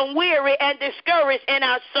become weary and discouraged in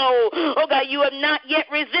our soul. Oh God, you have not yet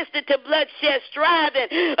resisted to bloodshed, striving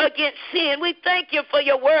against sin. We thank you for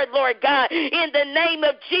your word, Lord God. In the name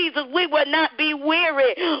of Jesus, we will not be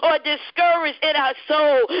weary or discouraged in our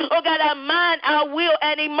soul. Oh God, our mind, our will,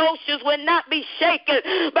 and emotions will not be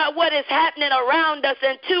shaken by what is happening around us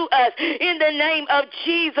and to us. In the name of of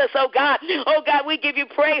Jesus, oh God. Oh God, we give you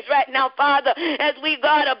praise right now, Father, as we,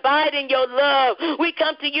 God, abide in your love. We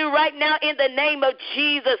come to you right now in the name of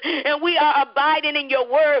Jesus, and we are abiding in your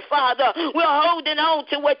word, Father. We're holding on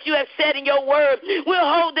to what you have said in your word. We're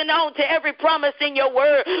holding on to every promise in your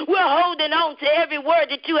word. We're holding on to every word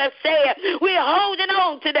that you have said. We're holding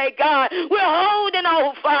on today, God. We're holding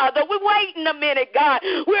on, Father. We're waiting a minute, God.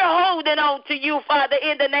 We're holding on to you, Father,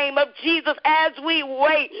 in the name of Jesus as we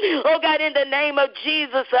wait. Oh, God, in the name of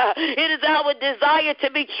Jesus, it is our desire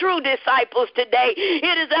to be true disciples today.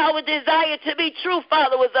 It is our desire to be true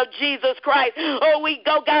followers of Jesus Christ. Oh, we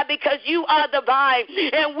go, God, because you are the vine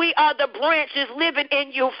and we are the branches living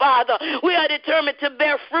in you, Father. We are determined to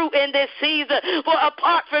bear fruit in this season, for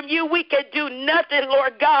apart from you, we can do nothing,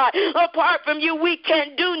 Lord God. Apart from you, we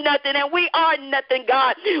can do nothing, and we are nothing,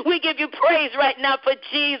 God. We give you praise right now for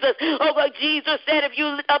Jesus. Oh, God, Jesus said, if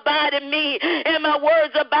you abide in me and my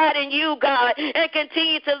words abide in you, God, and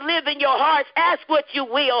continue to live in your hearts, ask what you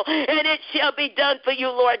will, and it shall be done for you,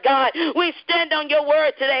 Lord God. We stand on your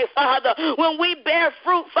word today, Father. When we bear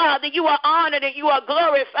fruit, Father, you are honored and you are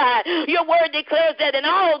glorified. Your word declares that in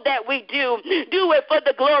all that we do it for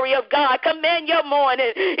the glory of God. Command your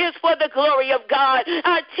morning is for the glory of God.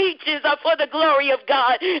 Our teachings are for the glory of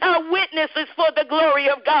God. Our witnesses for the glory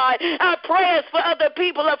of God. Our prayers for other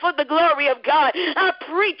people are for the glory of God. Our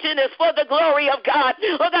preaching is for the glory of God.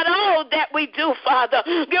 Oh God, all that we do, Father,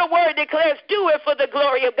 your word declares, do it for the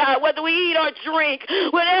glory of God. Whether we eat or drink,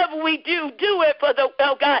 whatever we do it for the,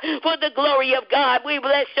 oh God, for the glory of God. We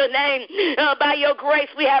bless your name. By your grace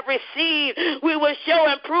we have received. We will show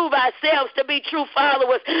and prove ourselves to be true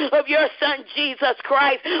followers of your Son, Jesus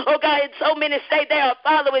Christ. Oh God, and so many say they are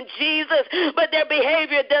following Jesus, but their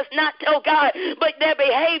behavior does not, oh God, but their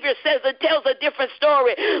behavior says it tells a different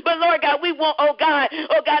story. But Lord God, we want, oh God,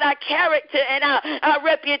 our character and our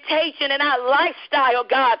reputation and our lifestyle,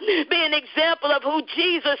 God, be an example of who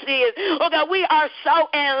Jesus is. Oh God, we are salt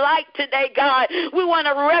and light today, God. We want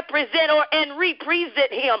to represent and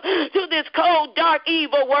represent him to this cold, dark,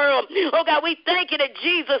 evil world. Oh God, we thank you that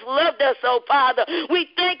Jesus loved us, oh Father. We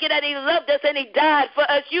thank you that he loved us and he died for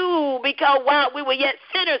us. You, because while we were yet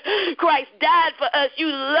sinners, Christ died for us. You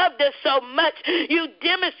loved us so much. You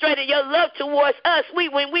demonstrated your love towards us.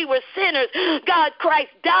 When we were sinners, God, Christ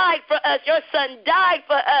died for us. Your Son died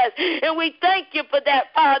for us. And we thank you for that,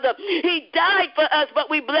 Father. He died for us, but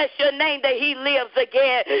we bless your name that he lives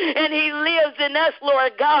again. And he lives in us,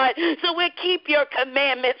 Lord God. So we'll keep your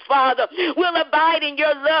commandments, Father. We'll abide in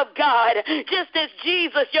your love, God. Just as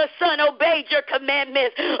Jesus, your Son, obeyed your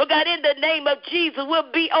commandments. Oh, God, in the name of Jesus,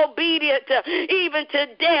 we'll be obedient even to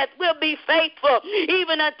death. We'll be faithful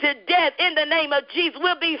even unto death. In the name of Jesus,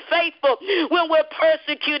 we'll be faithful when we're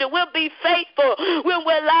persecuted. We'll be faithful when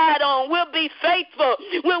we're lied on. We'll be faithful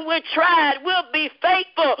when we're tried. We'll be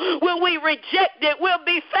faithful when we reject it. We'll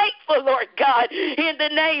be faithful, Lord God. In the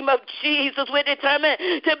name of Jesus, we're determined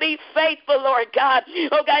to be faithful, Lord God.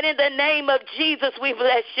 Oh, God, in the name of Jesus, we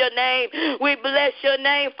bless your name. We bless your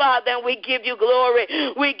name, Father, and we give you glory.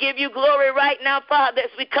 We give you glory right now, Father,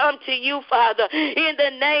 as we come to you, Father, in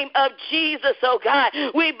the name of Jesus, oh God.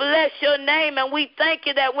 We bless your name, and we thank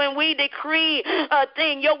you that when we decree a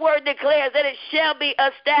thing, your word declares that it shall be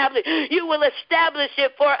established. You will establish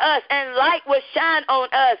it for us, and light will shine on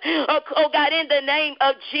us. Oh God, in the name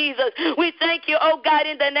of Jesus, we thank you, oh God,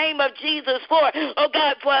 in the name of Jesus, for, oh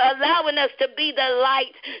God, for allowing us to be the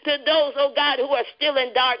light to those, oh God, who are still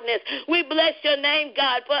in darkness. We bless your name,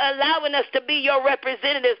 God, for allowing us to be your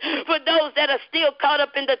representatives for those that are still caught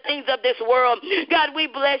up in the things of this world. God, we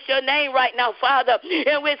bless your name right now, Father.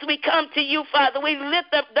 And as we come to you, Father, we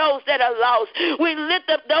lift up those that are lost. We lift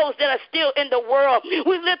up those that are still in the world.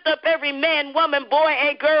 We lift up every man, woman, boy,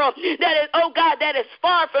 and girl that is, oh God, that is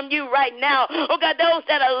far from you right now. Oh God, those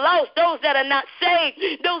that are lost, those that are not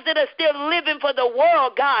saved, those that are still living for the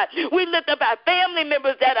world, God. We lift up our family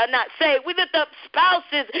members that are not saved. We lift up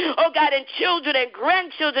spouses, oh God, and children and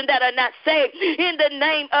grandchildren that are not saved in the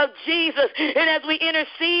name of Jesus. And as we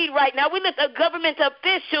intercede right now, we lift up government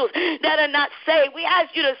officials that are not saved. We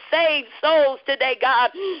ask you to save souls today,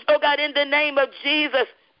 God. Oh God, in the name of Jesus.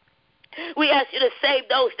 We ask you to save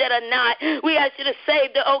those that are not. We ask you to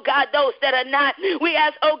save, oh God, those that are not. We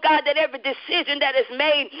ask, oh God, that every decision that is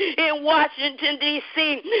made in Washington,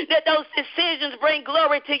 D.C., that those decisions bring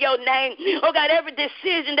glory to your name. Oh God, every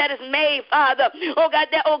decision that is made, Father, oh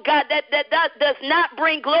God, that does not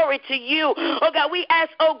bring glory to you. Oh God, we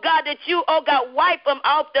ask, oh God, that you, oh God, wipe them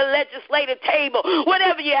off the legislative table.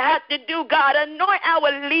 Whatever you have to do, God, anoint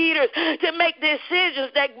our leaders to make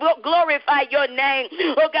decisions that glorify your name.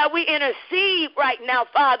 Oh God, we intercede right now,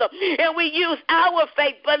 Father. And we use our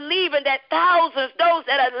faith, believing that thousands, those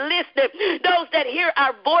that are listening, those that hear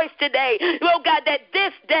our voice today, oh God, that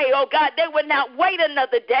this day, oh God, they will not wait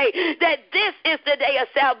another day, that this is the day of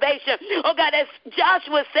salvation. Oh God, as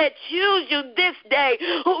Joshua said, choose you this day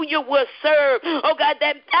who you will serve. Oh God,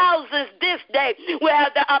 that thousands this day will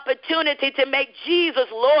have the opportunity to make Jesus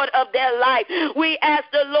Lord of their life. We ask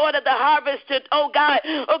the Lord of the harvest to, oh God,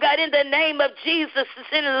 in the name of Jesus, to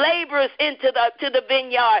send laborers into the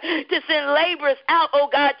vineyard, to send laborers out, oh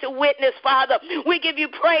God, to witness, Father. We give you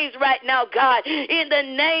praise right now, God, in the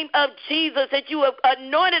name of Jesus, that you have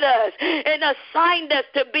anointed us and assigned us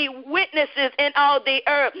to be witnesses in all the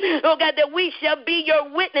earth. Oh God, that we shall be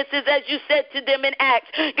your witnesses, as you said to them in Acts.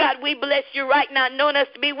 God, we bless you right now. Anoint us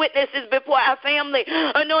to be witnesses before our family.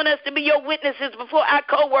 Anoint us to be your witnesses before our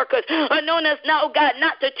co-workers. Anoint us now, oh God,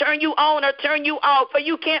 not to turn you on or turn you off, for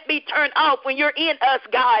you can't be turned off when you're in us,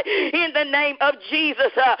 God. In the name of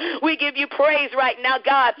Jesus, we give you praise right now,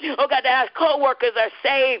 God. Oh God, that our co-workers are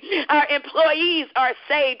saved. Our employees are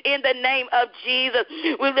saved in the name of Jesus.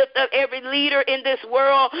 We lift up every leader in this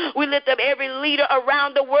world. We lift up every leader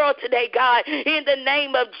around the world today, God, in the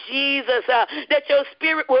name of Jesus, that your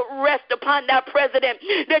spirit will rest upon our president,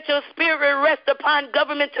 that your spirit will rest upon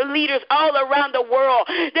governmental leaders all around the world,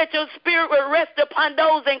 that your spirit will rest upon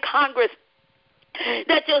those in Congress,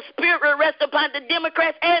 that your spirit will rest upon the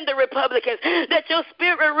Democrats and the Republicans, that your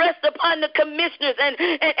spirit will rest upon the commissioners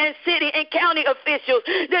and city and county officials,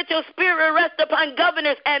 that your spirit will rest upon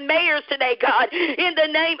governors and mayors today, God, in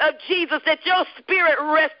the name of Jesus, that your spirit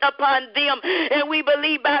rest upon them. And we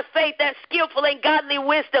believe by faith that skillful and godly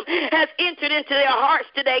wisdom has entered into their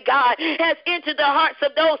hearts today, God, has entered the hearts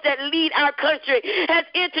of those that lead our country, has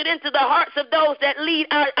entered into the hearts of those that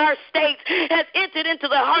lead our states, has entered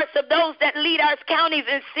into the hearts of those that lead our counties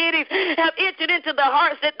and cities, have entered into the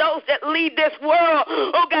hearts of those that lead this world.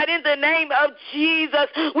 Oh God, in the name of Jesus,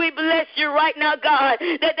 we bless you right now, God,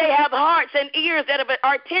 that they have hearts and ears that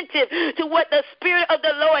are attentive to what the Spirit of the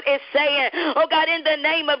Lord is saying. Oh God, in the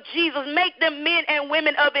name of Jesus, make them men and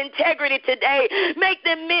women of integrity today. Make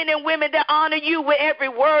them men and women that honor you with every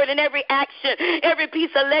word and every action, every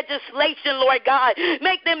piece of legislation, Lord God.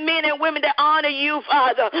 Make them men and women that honor you,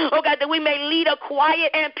 Father. Oh God, that we may lead a quiet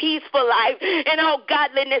and peaceful life in all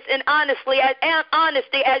godliness and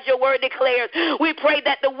honesty, as your word declares. We pray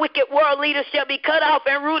that the wicked world leaders shall be cut off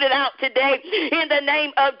and rooted out today in the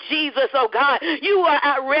name of Jesus, oh God. You are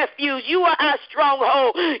our refuge. You are our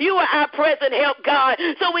stronghold. You are our present help, God.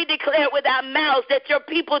 So we declare with our mouths that your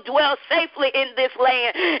people dwell safely in this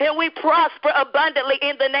land, and we prosper abundantly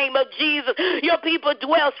in the name of Jesus. Your people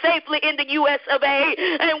dwell safely in the U.S. of A.,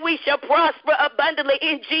 and we shall prosper abundantly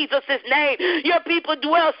in Jesus' name. Your people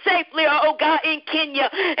dwell safely, oh God, in Kenya,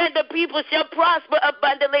 and the people shall prosper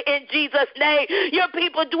abundantly in Jesus' name. Your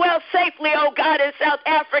people dwell safely, oh God, in South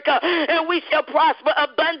Africa, and we shall prosper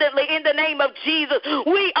abundantly in the name of Jesus.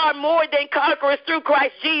 We are more than conquerors through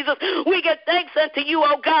Christ Jesus. We give thanks unto you,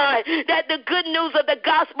 oh God, that the good news of the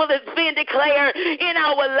gospel is being declared in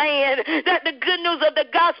our land, that the good news of the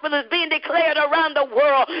gospel is being declared around the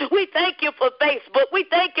world. We thank you for Facebook. We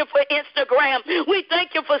thank you for Instagram. We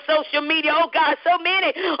thank you for social media, oh God, so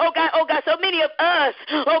many, so many of us,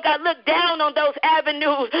 oh God, look down on those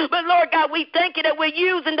avenues. But Lord God, we thank you that we're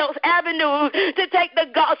using those avenues to take the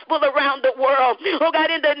gospel around the world. Oh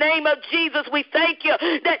God, in the name of Jesus, we thank you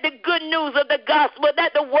that the good news of the gospel,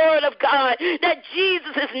 that the word of God, that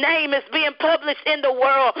Jesus' name is being published in the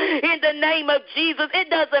world. In the name of Jesus, it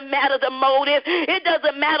doesn't matter the motive. It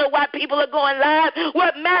doesn't matter why people are going live.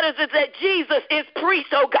 What matters is that Jesus is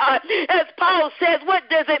preached, oh God. As Paul says, what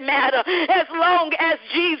does it matter? As long as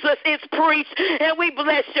Jesus is preached. And we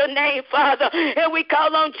bless your name, Father. And we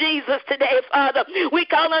call on Jesus today, Father. We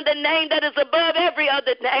call on the name that is above every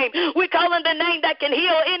other name. We call on the name that can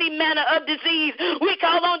heal any manner of disease. We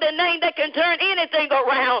call on the name that can turn anything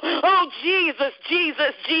around. Oh, Jesus,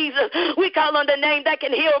 Jesus, Jesus. We call on the name that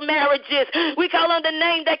can heal marriages. We call on the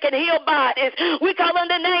name that can heal bodies. We call on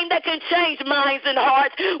the name that can change minds and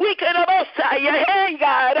hearts. We could have hey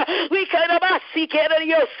God. We could have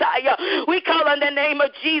we call on the name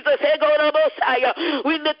of Jesus.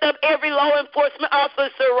 We lift up every law enforcement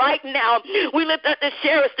officer right now. We lift up the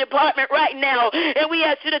sheriff's department right now. And we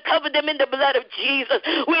ask you to cover them in the blood of Jesus.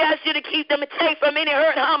 We ask you to keep them safe from any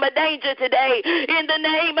hurt, harm, or danger today. In the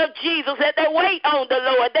name of Jesus, that they wait on the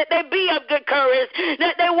Lord, that they be of good courage,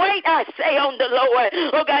 that they wait, I say, on the Lord.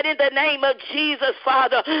 Oh God, in the name of Jesus,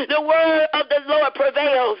 Father, the word of the Lord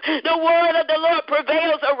prevails. The word of the Lord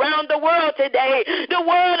prevails around the world today. The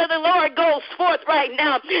word of the Lord goes forth forth right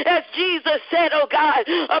now. As Jesus said, oh God,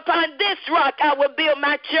 upon this rock I will build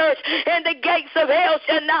my church, and the gates of hell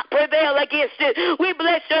shall not prevail against it. We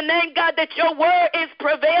bless your name, God, that your word is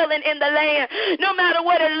prevailing in the land. No matter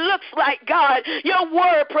what it looks like, God, your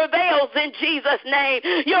word prevails in Jesus' name.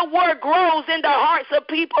 Your word grows in the hearts of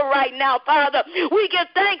people right now, Father. We give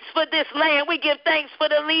thanks for this land. We give thanks for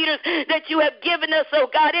the leaders that you have given us, oh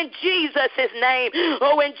God, in Jesus' name.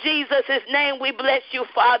 Oh, in Jesus' name, we bless you,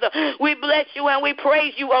 Father. We bless you and we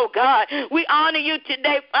praise you, oh God. We honor you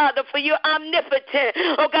today, Father, for you're omnipotent.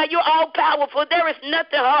 Oh God, you're all powerful. There is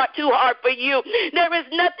nothing too hard for you. There is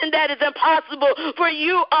nothing that is impossible, for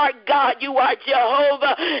you are God. You are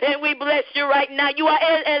Jehovah, and we bless you right now. You are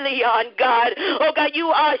El Elyon, God. Oh God, you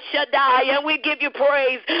are Shaddai, and we give you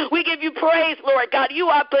praise. We give you praise, Lord God. You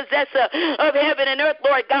are possessor of heaven and earth,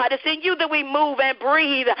 Lord God. It's in you that we move and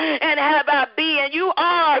breathe and have our being. You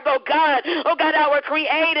are, oh God, our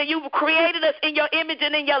creator. You created us in your image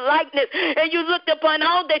and in your likeness, and you looked upon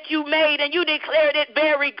all that you made, and you declared it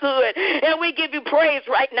very good. And we give you praise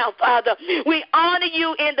right now, Father. We honor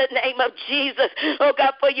you in the name of Jesus, oh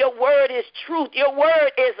God, for your word is truth. Your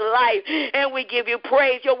word is life, and we give you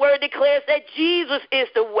praise. Your word declares that Jesus is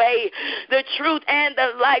the way, the truth, and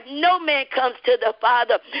the life. No man comes to the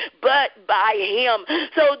Father but by him.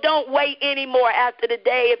 So don't wait anymore after the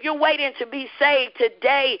day. If you're waiting to be saved,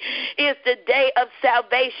 today is the day of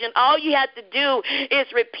salvation. All you have to do is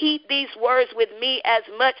repeat these words with me as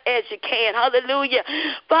much as you can. Hallelujah.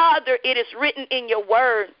 Father, it is written in your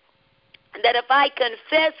word that if I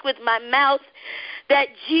confess with my mouth that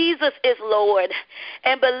Jesus is Lord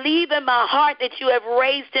and believe in my heart that you have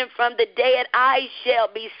raised him from the dead, I shall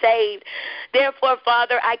be saved. Therefore,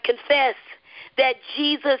 Father, I confess that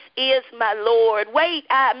Jesus is my Lord. Wait,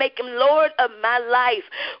 I make him Lord of my life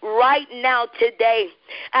right now today.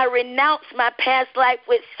 I renounce my past life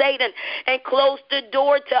with Satan and close the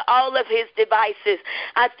door to all of his devices.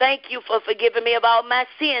 I thank you for forgiving me of all my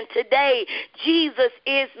sin today. Jesus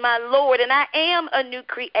is my Lord, and I am a new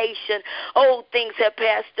creation. Old things have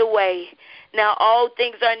passed away. Now all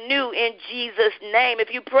things are new in Jesus' name.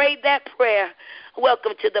 If you prayed that prayer,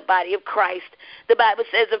 welcome to the body of Christ. The Bible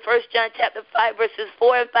says in 1 John chapter 5, verses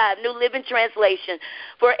 4 and 5, New Living Translation,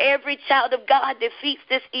 for every child of God defeats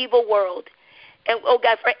this evil world. And, oh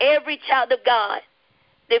God, for every child of God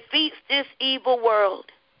defeats this evil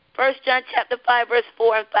world. 1 John chapter 5, verse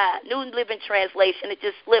 4 and 5, New Living Translation. It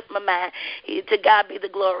just slipped my mind. To God be the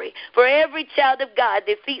glory. For every child of God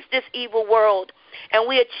defeats this evil world, and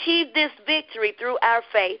we achieve this victory through our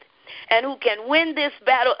faith. And who can win this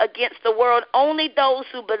battle against the world? Only those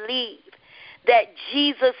who believe that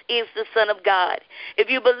Jesus is the Son of God. If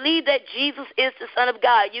you believe that Jesus is the Son of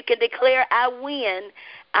God, you can declare, I win,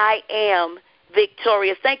 I am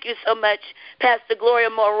victorious. Thank you so much, Pastor Gloria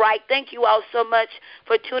Moore-Wright. Thank you all so much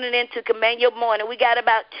for tuning in to Command Your Morning. We got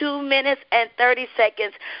about 2 minutes and 30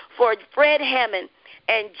 seconds for Fred Hammond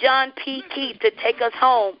and John P. Keith to take us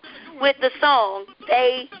home with the song,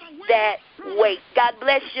 They That Wait. God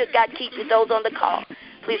bless you. God keep you. Those on the call,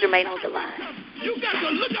 please remain on the line. You got to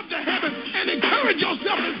look up to heaven and encourage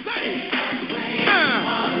yourself and say,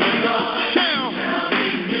 shall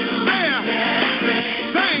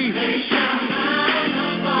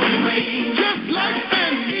they just like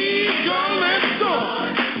an eagle and soar,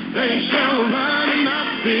 they shall run and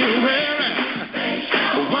not be weary,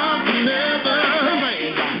 walk never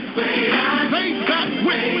faint. They that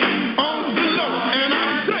wait on the Lord, and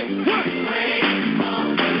I say, what?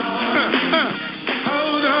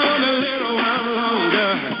 Hold on a little while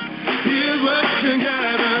longer. Here's what you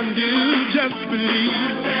gotta do, just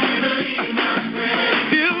believe.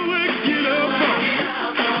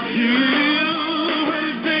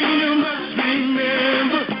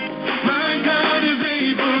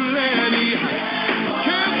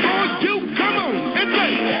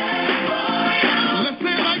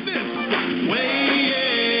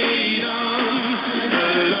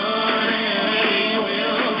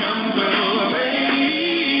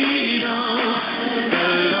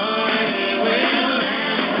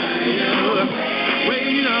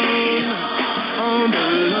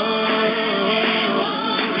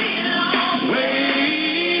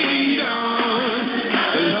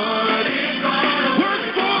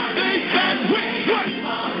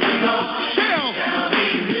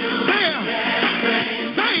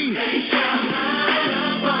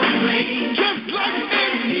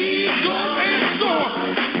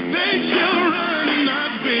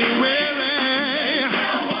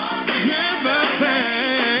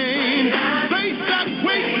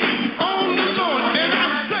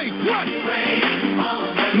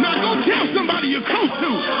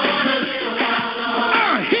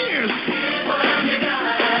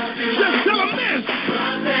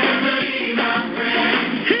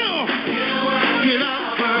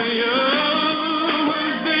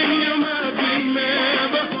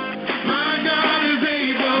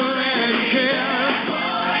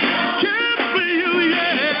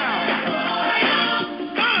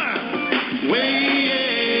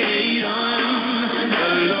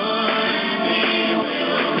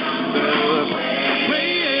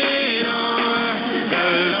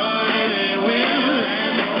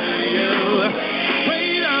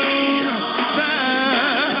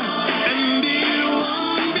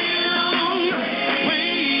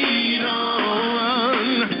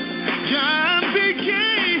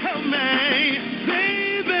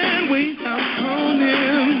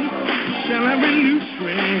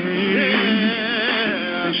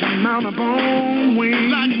 up on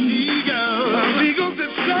wings like an eagle. An eagle that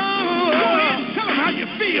soars. Go ahead, tell them how you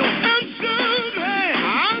feel. I'm so glad.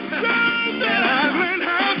 That I've learned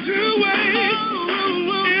how to wait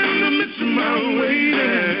in the midst of my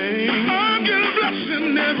waiting. I'm getting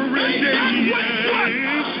blessing every day.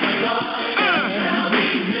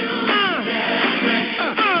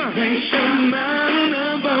 They shall mount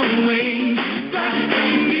up on wings like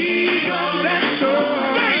an eagle that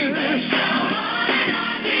soars. They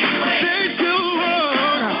shall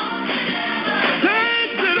walk. They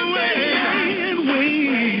said away and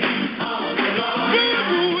wait.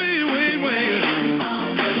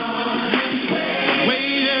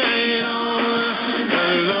 Wait on the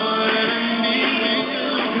Lord and He will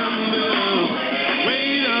come through.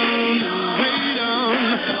 Wait on.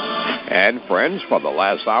 And friends, for the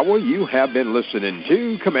last hour, you have been listening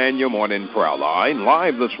to Command Your Morning Prayer Line,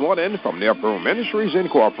 live this morning from the Upper Room Ministries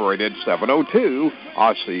Incorporated, 702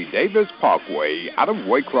 R.C. Davis Parkway, out of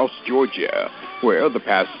Waycross, Georgia, where the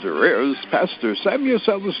pastor is Pastor Samuel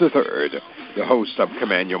Sellers III. The host of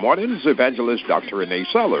Command Your Mornings, Evangelist Dr. Renee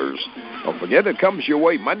Sellers. Don't forget, it comes your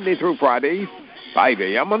way Monday through Friday, 5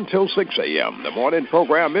 a.m. until 6 a.m. The morning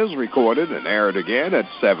program is recorded and aired again at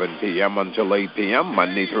 7 p.m. until 8 p.m.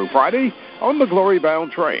 Monday through Friday on the Glory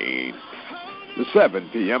Bound train. The 7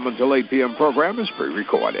 p.m. until 8 p.m. program is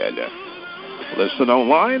pre-recorded. Listen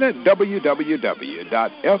online at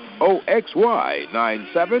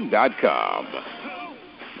www.foxy97.com.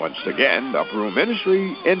 Once again, Upper Room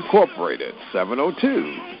Ministry Incorporated,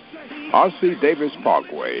 702 R.C. Davis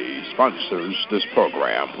Parkway sponsors this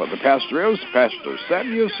program. For the pastor is Pastor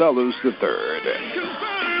Samuel Sellers III.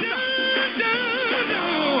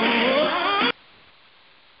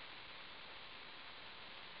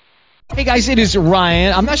 Hey guys, it is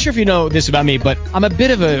Ryan. I'm not sure if you know this about me, but I'm a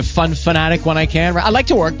bit of a fun fanatic when I can. I like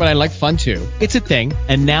to work, but I like fun too. It's a thing.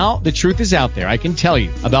 And now the truth is out there. I can tell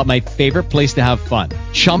you about my favorite place to have fun.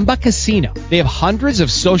 Chumba Casino. They have hundreds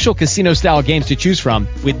of social casino style games to choose from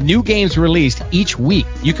with new games released each week.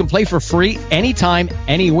 You can play for free anytime,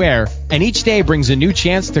 anywhere. And each day brings a new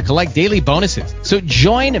chance to collect daily bonuses. So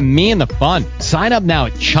join me in the fun. Sign up now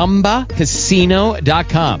at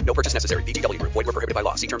ChumbaCasino.com. No purchase necessary. VGW Group. Void where prohibited by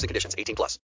law. See terms and conditions. 18+.